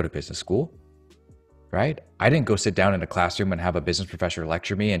 I didn't go to business school. Right? I didn't go sit down in a classroom and have a business professor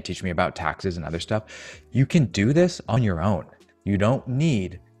lecture me and teach me about taxes and other stuff. You can do this on your own. You don't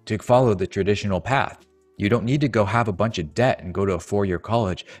need to follow the traditional path. You don't need to go have a bunch of debt and go to a 4-year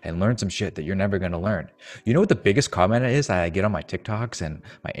college and learn some shit that you're never going to learn. You know what the biggest comment is that I get on my TikToks and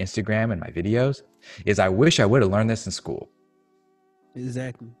my Instagram and my videos is I wish I would have learned this in school.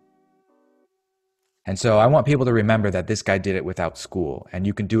 Exactly. And so I want people to remember that this guy did it without school, and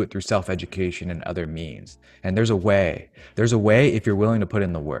you can do it through self-education and other means. And there's a way if you're willing to put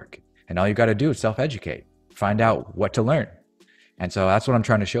in the work. And all you got to do is self-educate, find out what to learn. And so that's what I'm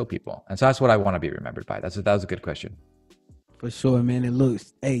trying to show people. And so that's what I want to be remembered by. That was a good question. For sure, man. It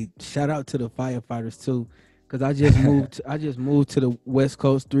looks, hey, shout out to the firefighters too. Cause I just moved to the West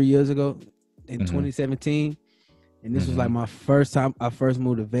Coast 3 years ago in 2017. And this was like my first time I first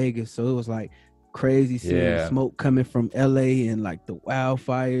moved to Vegas. So it was like crazy seeing the smoke coming from LA and like the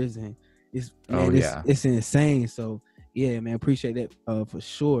wildfires, and it's insane. So yeah, man, appreciate that for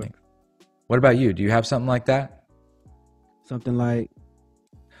sure. What about you? Do you have something like that? Something like,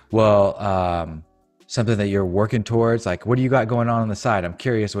 well, something that you're working towards? Like, what do you got going on the side? I'm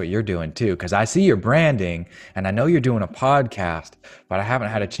curious what you're doing too, because I see your branding and I know you're doing a podcast, but I haven't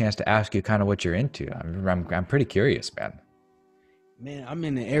had a chance to ask you kind of what you're into. I'm pretty curious, man. Man, I'm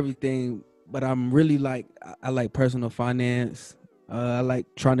into everything, but I'm really like, I like personal finance. I like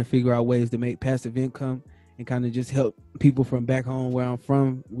trying to figure out ways to make passive income and kind of just help people from back home where I'm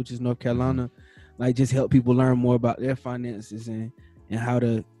from, which is North Carolina. Like just help people learn more about their finances and how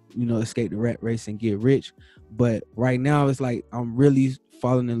to escape the rat race and get rich. But right now it's like I'm really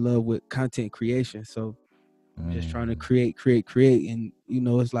falling in love with content creation. So I'm just trying to create, and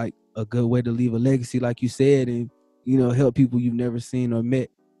it's like a good way to leave a legacy, like you said, and help people you've never seen or met.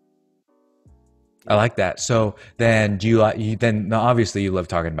 I like that. So then now obviously you love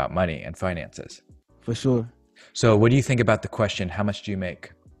talking about money and finances. For sure. So what do you think about the question, how much do you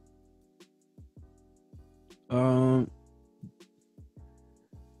make? Um,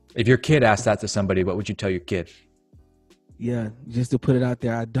 If your kid asked that to somebody, what would you tell your kid? yeah, just to put it out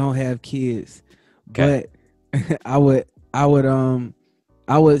there, I don't have kids, Okay. but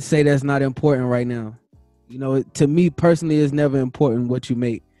I would say that's not important right now. To me personally, it's never important what you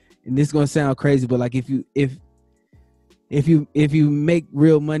make. And this is gonna sound crazy, but like if you make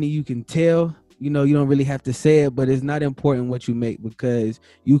real money, you can tell. You don't really have to say it, but it's not important what you make, because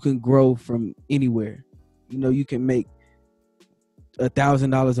you can grow from anywhere. You can make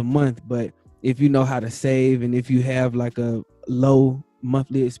 $1,000 a month, but if you know how to save and if you have like a low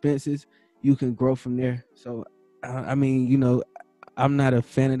monthly expenses, you can grow from there. So I mean, I'm not a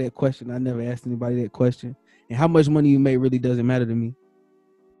fan of that question. I never asked anybody that question. And how much money you make really doesn't matter to me.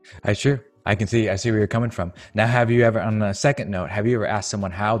 I see where you're coming from. Now, have you ever, on a second note, have you ever asked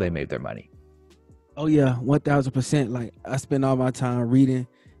someone how they made their money? Oh yeah, 1,000%. Like I spend all my time reading,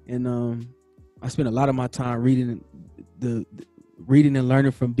 and I spend a lot of my time reading the reading and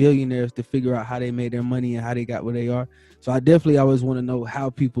learning from billionaires to figure out how they made their money and how they got where they are. So I definitely always want to know how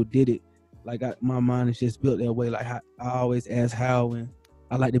people did it. Like my mind is just built that way. Like I always ask how, and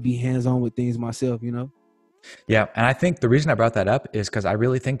I like to be hands on with things myself. Yeah, and I think the reason I brought that up is because I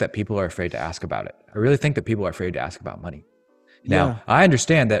really think that people are afraid to ask about it. I really think that people are afraid to ask about money. Now, Yeah, I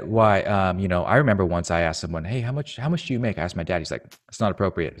understand that why, I remember once I asked someone, hey, how much do you make? I asked my dad, he's like, it's not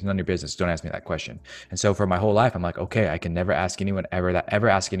appropriate. It's none of your business. Don't ask me that question. And so for my whole life, I'm like, okay, I can never ask anyone ever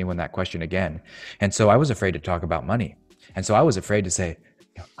ask anyone that question again. And so I was afraid to talk about money. And so I was afraid to say,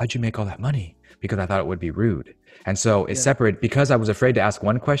 how'd you make all that money? Because I thought it would be rude. And so it yeah, separated, because I was afraid to ask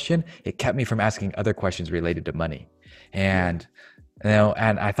one question, it kept me from asking other questions related to money. yeah, And,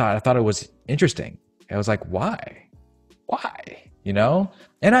 and I thought it was interesting. I was like, why,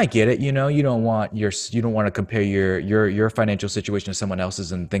 and I get it. You don't want to compare your financial situation to someone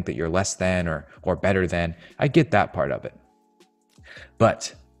else's and think that you're less than or better than. I get that part of it,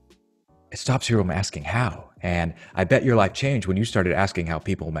 but it stops you from asking how. And I bet your life changed when you started asking how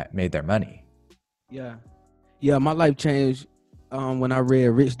people made their money. yeah. Yeah, my life changed when I read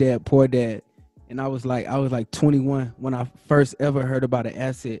Rich Dad Poor Dad, and I was like 21 when I first ever heard about an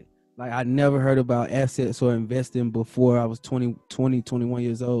asset. Like I never heard about assets or investing before I was 21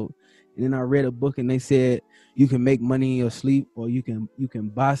 years old. And then I read a book and they said you can make money in your sleep, or you can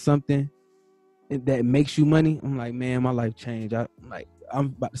buy something that makes you money. I'm like, man, my life changed. I'm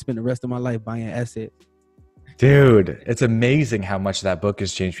about to spend the rest of my life buying assets. Dude, it's amazing how much that book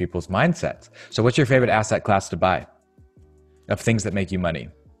has changed people's mindsets. So what's your favorite asset class to buy of things that make you money?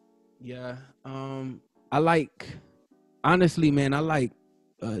 Yeah. I like, honestly, man, I like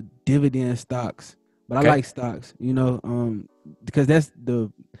dividend stocks, but I Okay. like stocks, because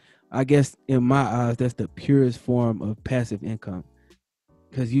I guess in my eyes, that's the purest form of passive income.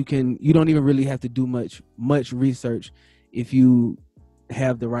 Because you don't even really have to do much research if you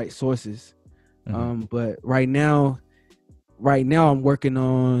have the right sources. Mhm. But right now I'm working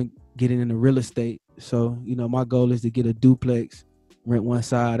on getting into real estate. So, my goal is to get a duplex, rent one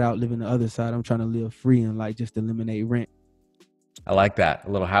side out, live in the other side. I'm trying to live free and like just eliminate rent. I like that.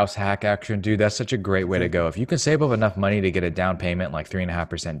 A little house hack action, dude. That's such a great way to Exactly. go. If you can save up enough money to get a down payment, like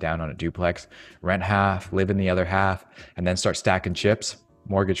 3.5% down on a duplex, rent half, live in the other half, and then start stacking chips,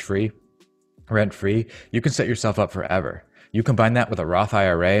 mortgage free, rent free, you can set yourself up forever. You combine that with a Roth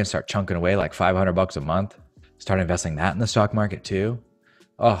IRA and start chunking away like $500 a month. Start investing that in the stock market too.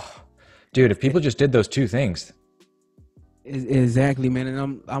 Oh, dude, if E- people just did those two things, Exactly, man. And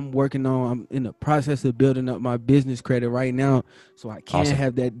I'm in the process of building up my business credit right now, so I can awesome.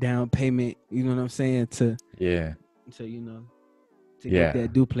 have that down payment. You know what I'm saying? Yeah. To to get Yeah.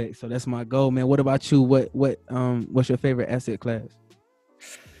 that duplex. So that's my goal, man. What about you? What's your favorite asset class?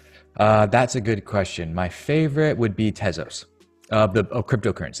 That's a good question. My favorite would be Tezos,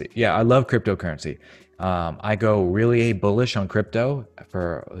 cryptocurrency. Yeah, I love cryptocurrency. I go really bullish on crypto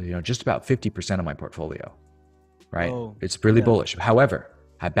for just about 50% of my portfolio. Right, Oh, it's really yeah, bullish. However,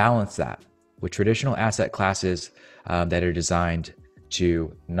 I balance that with traditional asset classes that are designed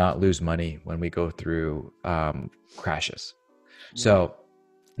to not lose money when we go through crashes. yeah, So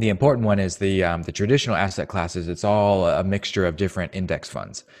the important one is the traditional asset classes. It's all a mixture of different index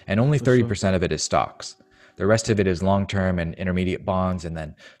funds, and only for sure. 30% of it is stocks. The rest of it is long-term and intermediate bonds, and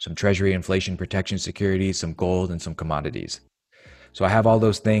then some treasury inflation protection securities, some gold, and some commodities. So I have all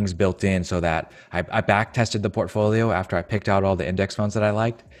those things built in so that I back tested the portfolio after I picked out all the index funds that I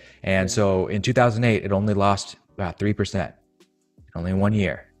liked. And Yeah. so in 2008, it only lost about 3%, only in 1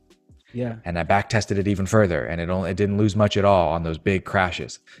 year. Yeah. And I back tested it even further, and it didn't lose much at all on those big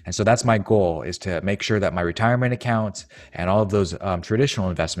crashes. And so that's my goal, is to make sure that my retirement accounts and all of those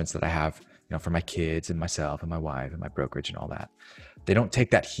traditional investments that I have, for my kids and myself and my wife and my brokerage and all that, they don't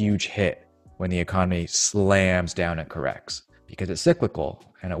take that huge hit when the economy slams down and corrects, because it's cyclical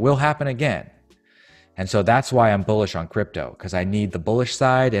and it will happen again. And so that's why I'm bullish on crypto, because I need the bullish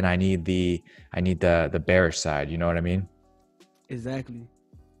side and I need the bearish side. You know what I mean? Exactly.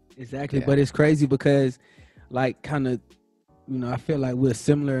 Yeah. But it's crazy because, like, kind of, I feel like we're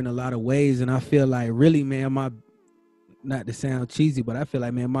similar in a lot of ways, and I feel like really, man, not to sound cheesy, but I feel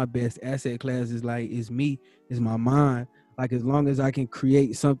like, man, my best asset class is my mind. Like, as long as I can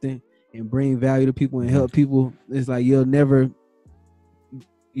create something and bring value to people and help people, it's like you'll never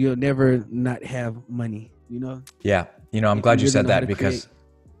not have money, Yeah. I'm glad you really said know how that, to because create.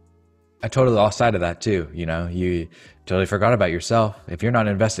 I totally lost sight of that too. You totally forgot about yourself. If you're not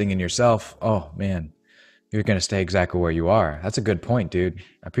investing in yourself, oh man, you're going to stay exactly where you are. That's a good point, dude.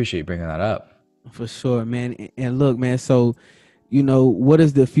 I appreciate you bringing that up. For sure, man. And look, man, so, what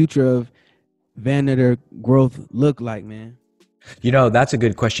does the future of Vanader growth look like, man? That's a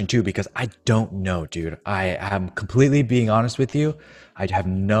good question too, because I don't know, dude. I am completely being honest with you. I have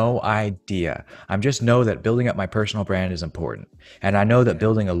no idea. I just know that building up my personal brand is important. And I know that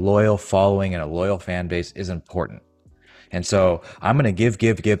building a loyal following and a loyal fan base is important. And so I'm going to give.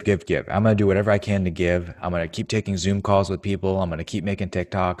 I'm going to do whatever I can to give. I'm going to keep taking Zoom calls with people. I'm going to keep making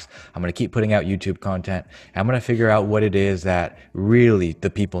TikToks. I'm going to keep putting out YouTube content. I'm going to figure out what it is that really the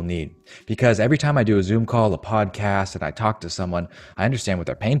people need. Because every time I do a Zoom call, a podcast, and I talk to someone, I understand what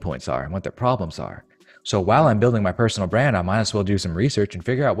their pain points are and what their problems are. So while I'm building my personal brand, I might as well do some research and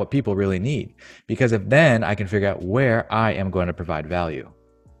figure out what people really need. Because if then I can figure out where I am going to provide value.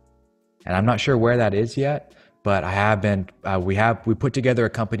 And I'm not sure where that is yet, but I have been, we put together a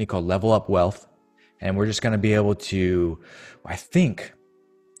company called Level Up Wealth, and we're just going to be able to, I think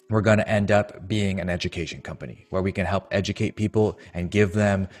we're going to end up being an education company where we can help educate people and give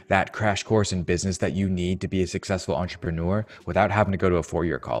them that crash course in business that you need to be a successful entrepreneur without having to go to a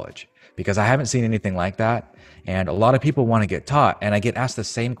 4-year college. Because I haven't seen anything like that. And a lot of people want to get taught, and I get asked the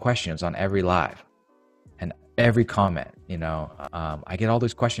same questions on every live and every comment. I get all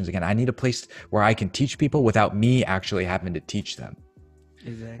those questions again. I need a place where I can teach people without me actually having to teach them.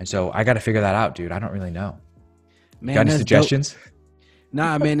 Exactly. And so I got to figure that out, dude. I don't really know. Man, got any suggestions? Dope.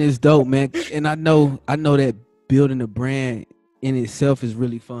 Nah, man, it's dope, man. And I know that building a brand in itself is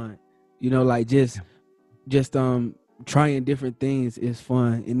really fun. Like just trying different things is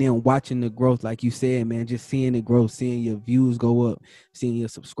fun. And then watching the growth, like you said, man, just seeing the growth, seeing your views go up, seeing your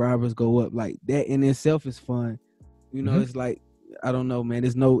subscribers go up, like that in itself is fun. It's like, I don't know, man.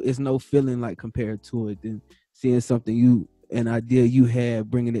 It's no feeling like compared to it than seeing something an idea you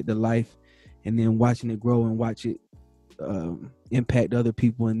had, bringing it to life, and then watching it grow and watch it impact other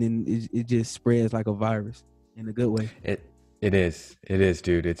people, and then it just spreads like a virus in a good way. It is,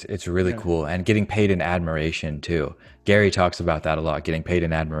 dude. It's really cool, and getting paid in admiration too. Gary talks about that a lot, getting paid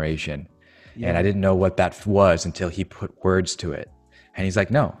in admiration, and I didn't know what that was until he put words to it. And he's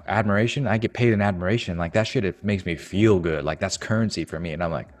like, no, admiration, I get paid in admiration. Like, that shit, it makes me feel good. Like, that's currency for me. And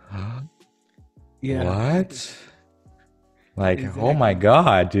I'm like, huh? What? Like, exactly. Oh my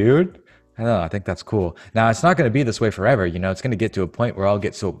God, dude. I don't know. I think that's cool. Now, it's not going to be this way forever. It's going to get to a point where I'll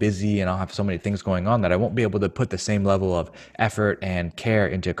get so busy and I'll have so many things going on that I won't be able to put the same level of effort and care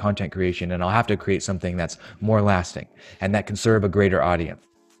into content creation. And I'll have to create something that's more lasting and that can serve a greater audience.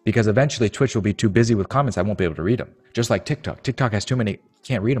 Because eventually Twitch will be too busy with comments. I won't be able to read them. Just like TikTok. TikTok has too many,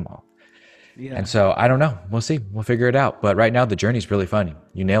 can't read them all. Yeah. And so I don't know. We'll see. We'll figure it out. But right now the journey's really funny.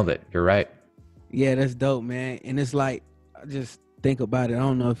 You nailed it. You're right. Yeah, that's dope, man. And it's like, I just think about it. I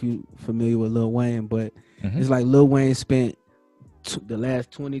don't know if you're familiar with Lil Wayne, but it's like Lil Wayne spent the last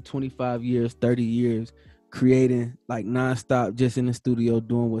 20, 25 years, 30 years creating like nonstop, just in the studio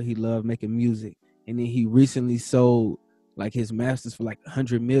doing what he loved, making music. And then he recently sold like his masters for like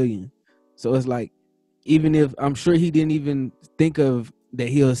 100 million. So it's like, even if I'm sure he didn't even think of that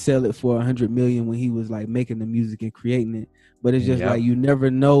he'll sell it for 100 million when he was like making the music and creating it. But it's just like, you never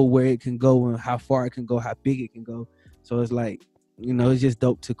know where it can go and how far it can go, how big it can go. So it's like, it's just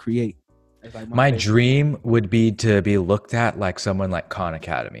dope to create. Like my dream would be to be looked at like someone like Khan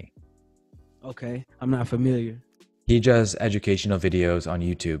Academy. Okay, I'm not familiar. He does educational videos on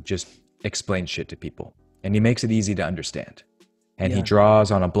YouTube, just explain shit to people. and he makes it easy to understand. And he Yeah.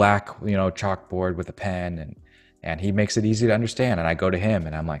 draws on a black, chalkboard with a pen, and he makes it easy to understand. And I go to him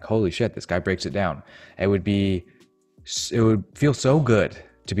and I'm like, holy shit, this guy breaks it down. It would feel so good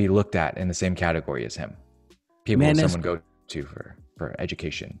to be looked at in the same category as him. Man, Someone go to for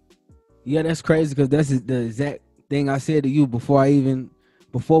education. yeah, that's crazy because that's the exact thing I said to you before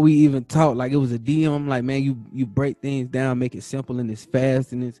we even talked. Like, it was a DM. I'm like, man, you break things down, make it simple and it's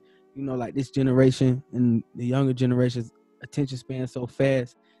fast, and it's, like, this generation and the younger generation's attention span so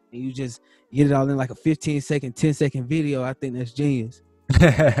fast, and you just get it all in like a 15-second, 10-second video. I think that's genius.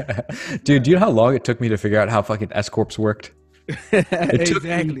 Dude, do you know how long it took me to figure out how fucking S corps worked?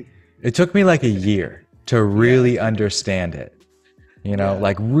 Exactly. It took me like a year to really understand it.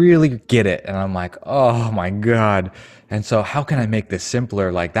 Like really get it. And I'm like, oh my God. And so how can I make this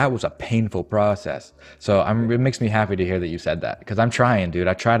simpler? Like, that was a painful process. So it makes me happy to hear that you said that, because I'm trying, dude.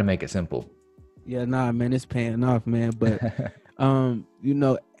 I try to make it simple. Yeah, nah, man, it's paying off, man. But,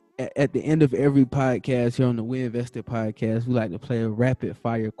 at the end of every podcast here on the WEInvested podcast, we like to play a rapid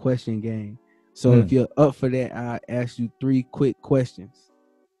fire question game. So if you're up for that, I'll ask you 3 quick questions.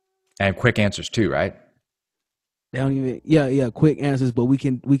 And quick answers too, right? They don't even, quick answers, but we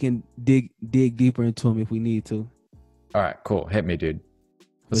can dig deeper into them if we need to. All right, cool. Hit me, dude.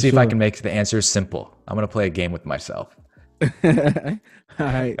 Let's see if I can make the answers simple. I'm going to play a game with myself. All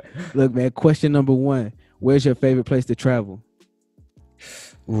right. Look, man, question number 1. Where's your favorite place to travel?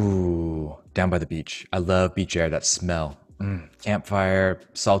 Ooh, down by the beach. I love beach air, that smell. Campfire,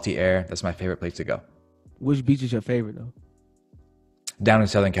 salty air. That's my favorite place to go. Which beach is your favorite, though? Down in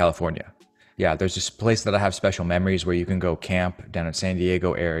Southern California. Yeah, there's this place that I have special memories where you can go camp down in San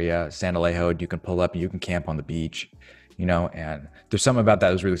Diego area, San Alejo, and you can pull up and you can camp on the beach, and there's something about that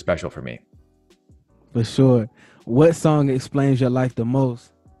that was really special for me. For sure. What song explains your life the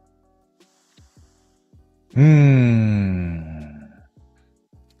most?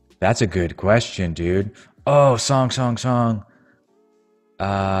 That's a good question, dude. Oh, song.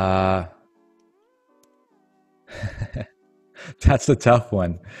 That's the tough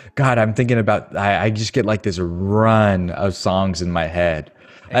one. God, I'm thinking about, I just get like this run of songs in my head.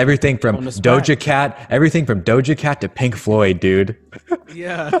 Everything from Doja Cat to Pink Floyd, dude.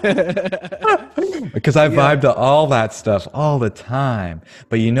 Yeah. Because I vibe to all that stuff all the time.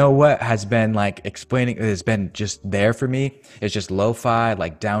 But you know what has been like has been just there for me? It's just lo-fi,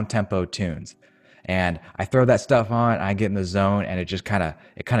 like down-tempo tunes. And I throw that stuff on, I get in the zone, and it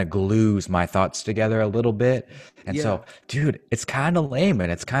kind of glues my thoughts together a little bit. And so, dude, it's kind of lame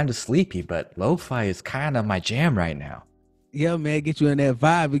and it's kind of sleepy, but lo-fi is kind of my jam right now. Yeah, man, get you in that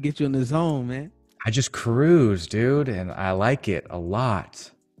vibe, it get you in the zone, man. I just cruise, dude, and I like it a lot.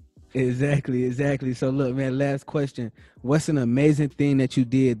 Exactly. So look, man, last question. What's an amazing thing that you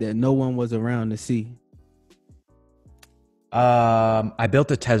did that no one was around to see? I built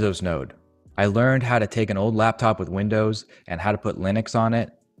a Tezos node. I learned how to take an old laptop with Windows and how to put Linux on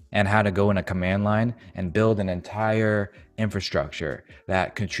it and how to go in a command line and build an entire infrastructure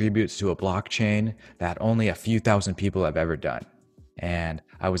that contributes to a blockchain that only a few thousand people have ever done. And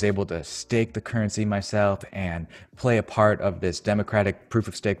I was able to stake the currency myself and play a part of this democratic proof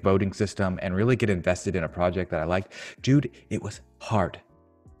of stake voting system and really get invested in a project that I liked. Dude, it was hard.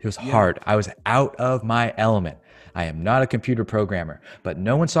 It was hard. I was out of my element. I am not a computer programmer, but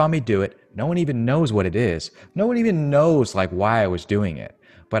no one saw me do it. No one even knows what it is. No one even knows like why I was doing it.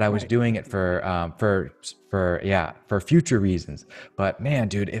 But I was doing it for future reasons. But man,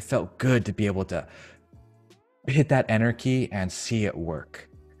 dude, it felt good to be able to hit that enter key and see it work.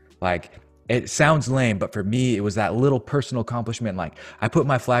 Like, it sounds lame, but for me, it was that little personal accomplishment. Like, I put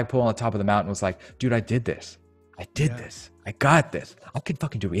my flagpole on the top of the mountain and was like, dude, I did this. I did this. I got this. I could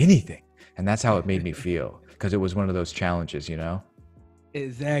fucking do anything. And that's how it made me feel, because it was one of those challenges, you know?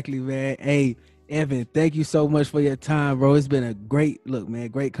 Exactly, man. Hey, Evan, thank you so much for your time, bro. It's been a great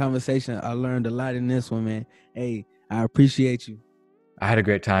conversation. I learned a lot in this one, man. Hey, I appreciate you. I had a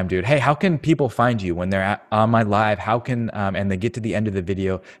great time, dude. Hey, how can people find you when they're on my live? How can, and they get to the end of the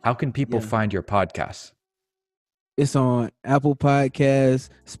video, how can people find your podcasts? It's on Apple Podcasts,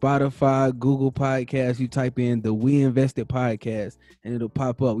 Spotify, Google Podcasts. You type in the WEInvested podcast and it'll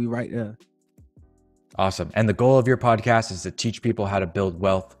pop up. We right there. Awesome. And the goal of your podcast is to teach people how to build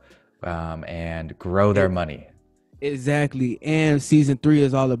wealth and grow their money. Exactly. And season 3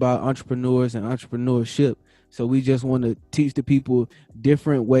 is all about entrepreneurs and entrepreneurship. So we just want to teach the people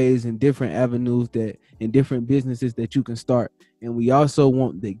different ways and different avenues and different businesses that you can start. And we also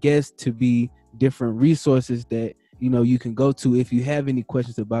want the guests to be different resources that, you can go to if you have any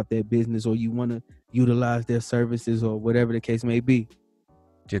questions about that business or you want to utilize their services or whatever the case may be.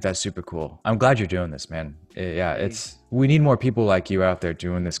 Dude, that's super cool. I'm glad you're doing this, man. Yeah, Hey, we need more people like you out there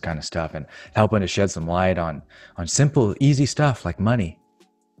doing this kind of stuff and helping to shed some light on simple, easy stuff like money.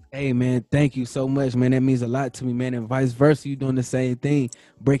 hey, man, thank you so much, man. That means a lot to me, man. And vice versa, you doing the same thing,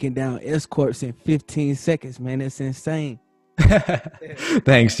 breaking down escorts in 15 seconds, man. That's insane.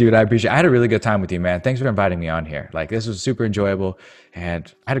 Thanks, dude. I appreciate it. I had a really good time with you, man. Thanks for inviting me on here. Like, this was super enjoyable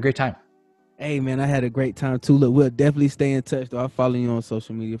and I had a great time. Hey, man, I had a great time too. Look, we'll definitely stay in touch, though. I'll follow you on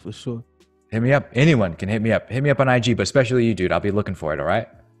social media for sure. Hit me up. Anyone can hit me up. Hit me up on IG, but especially you, dude. I'll be looking for it, all right?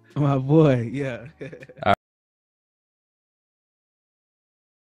 My boy, yeah.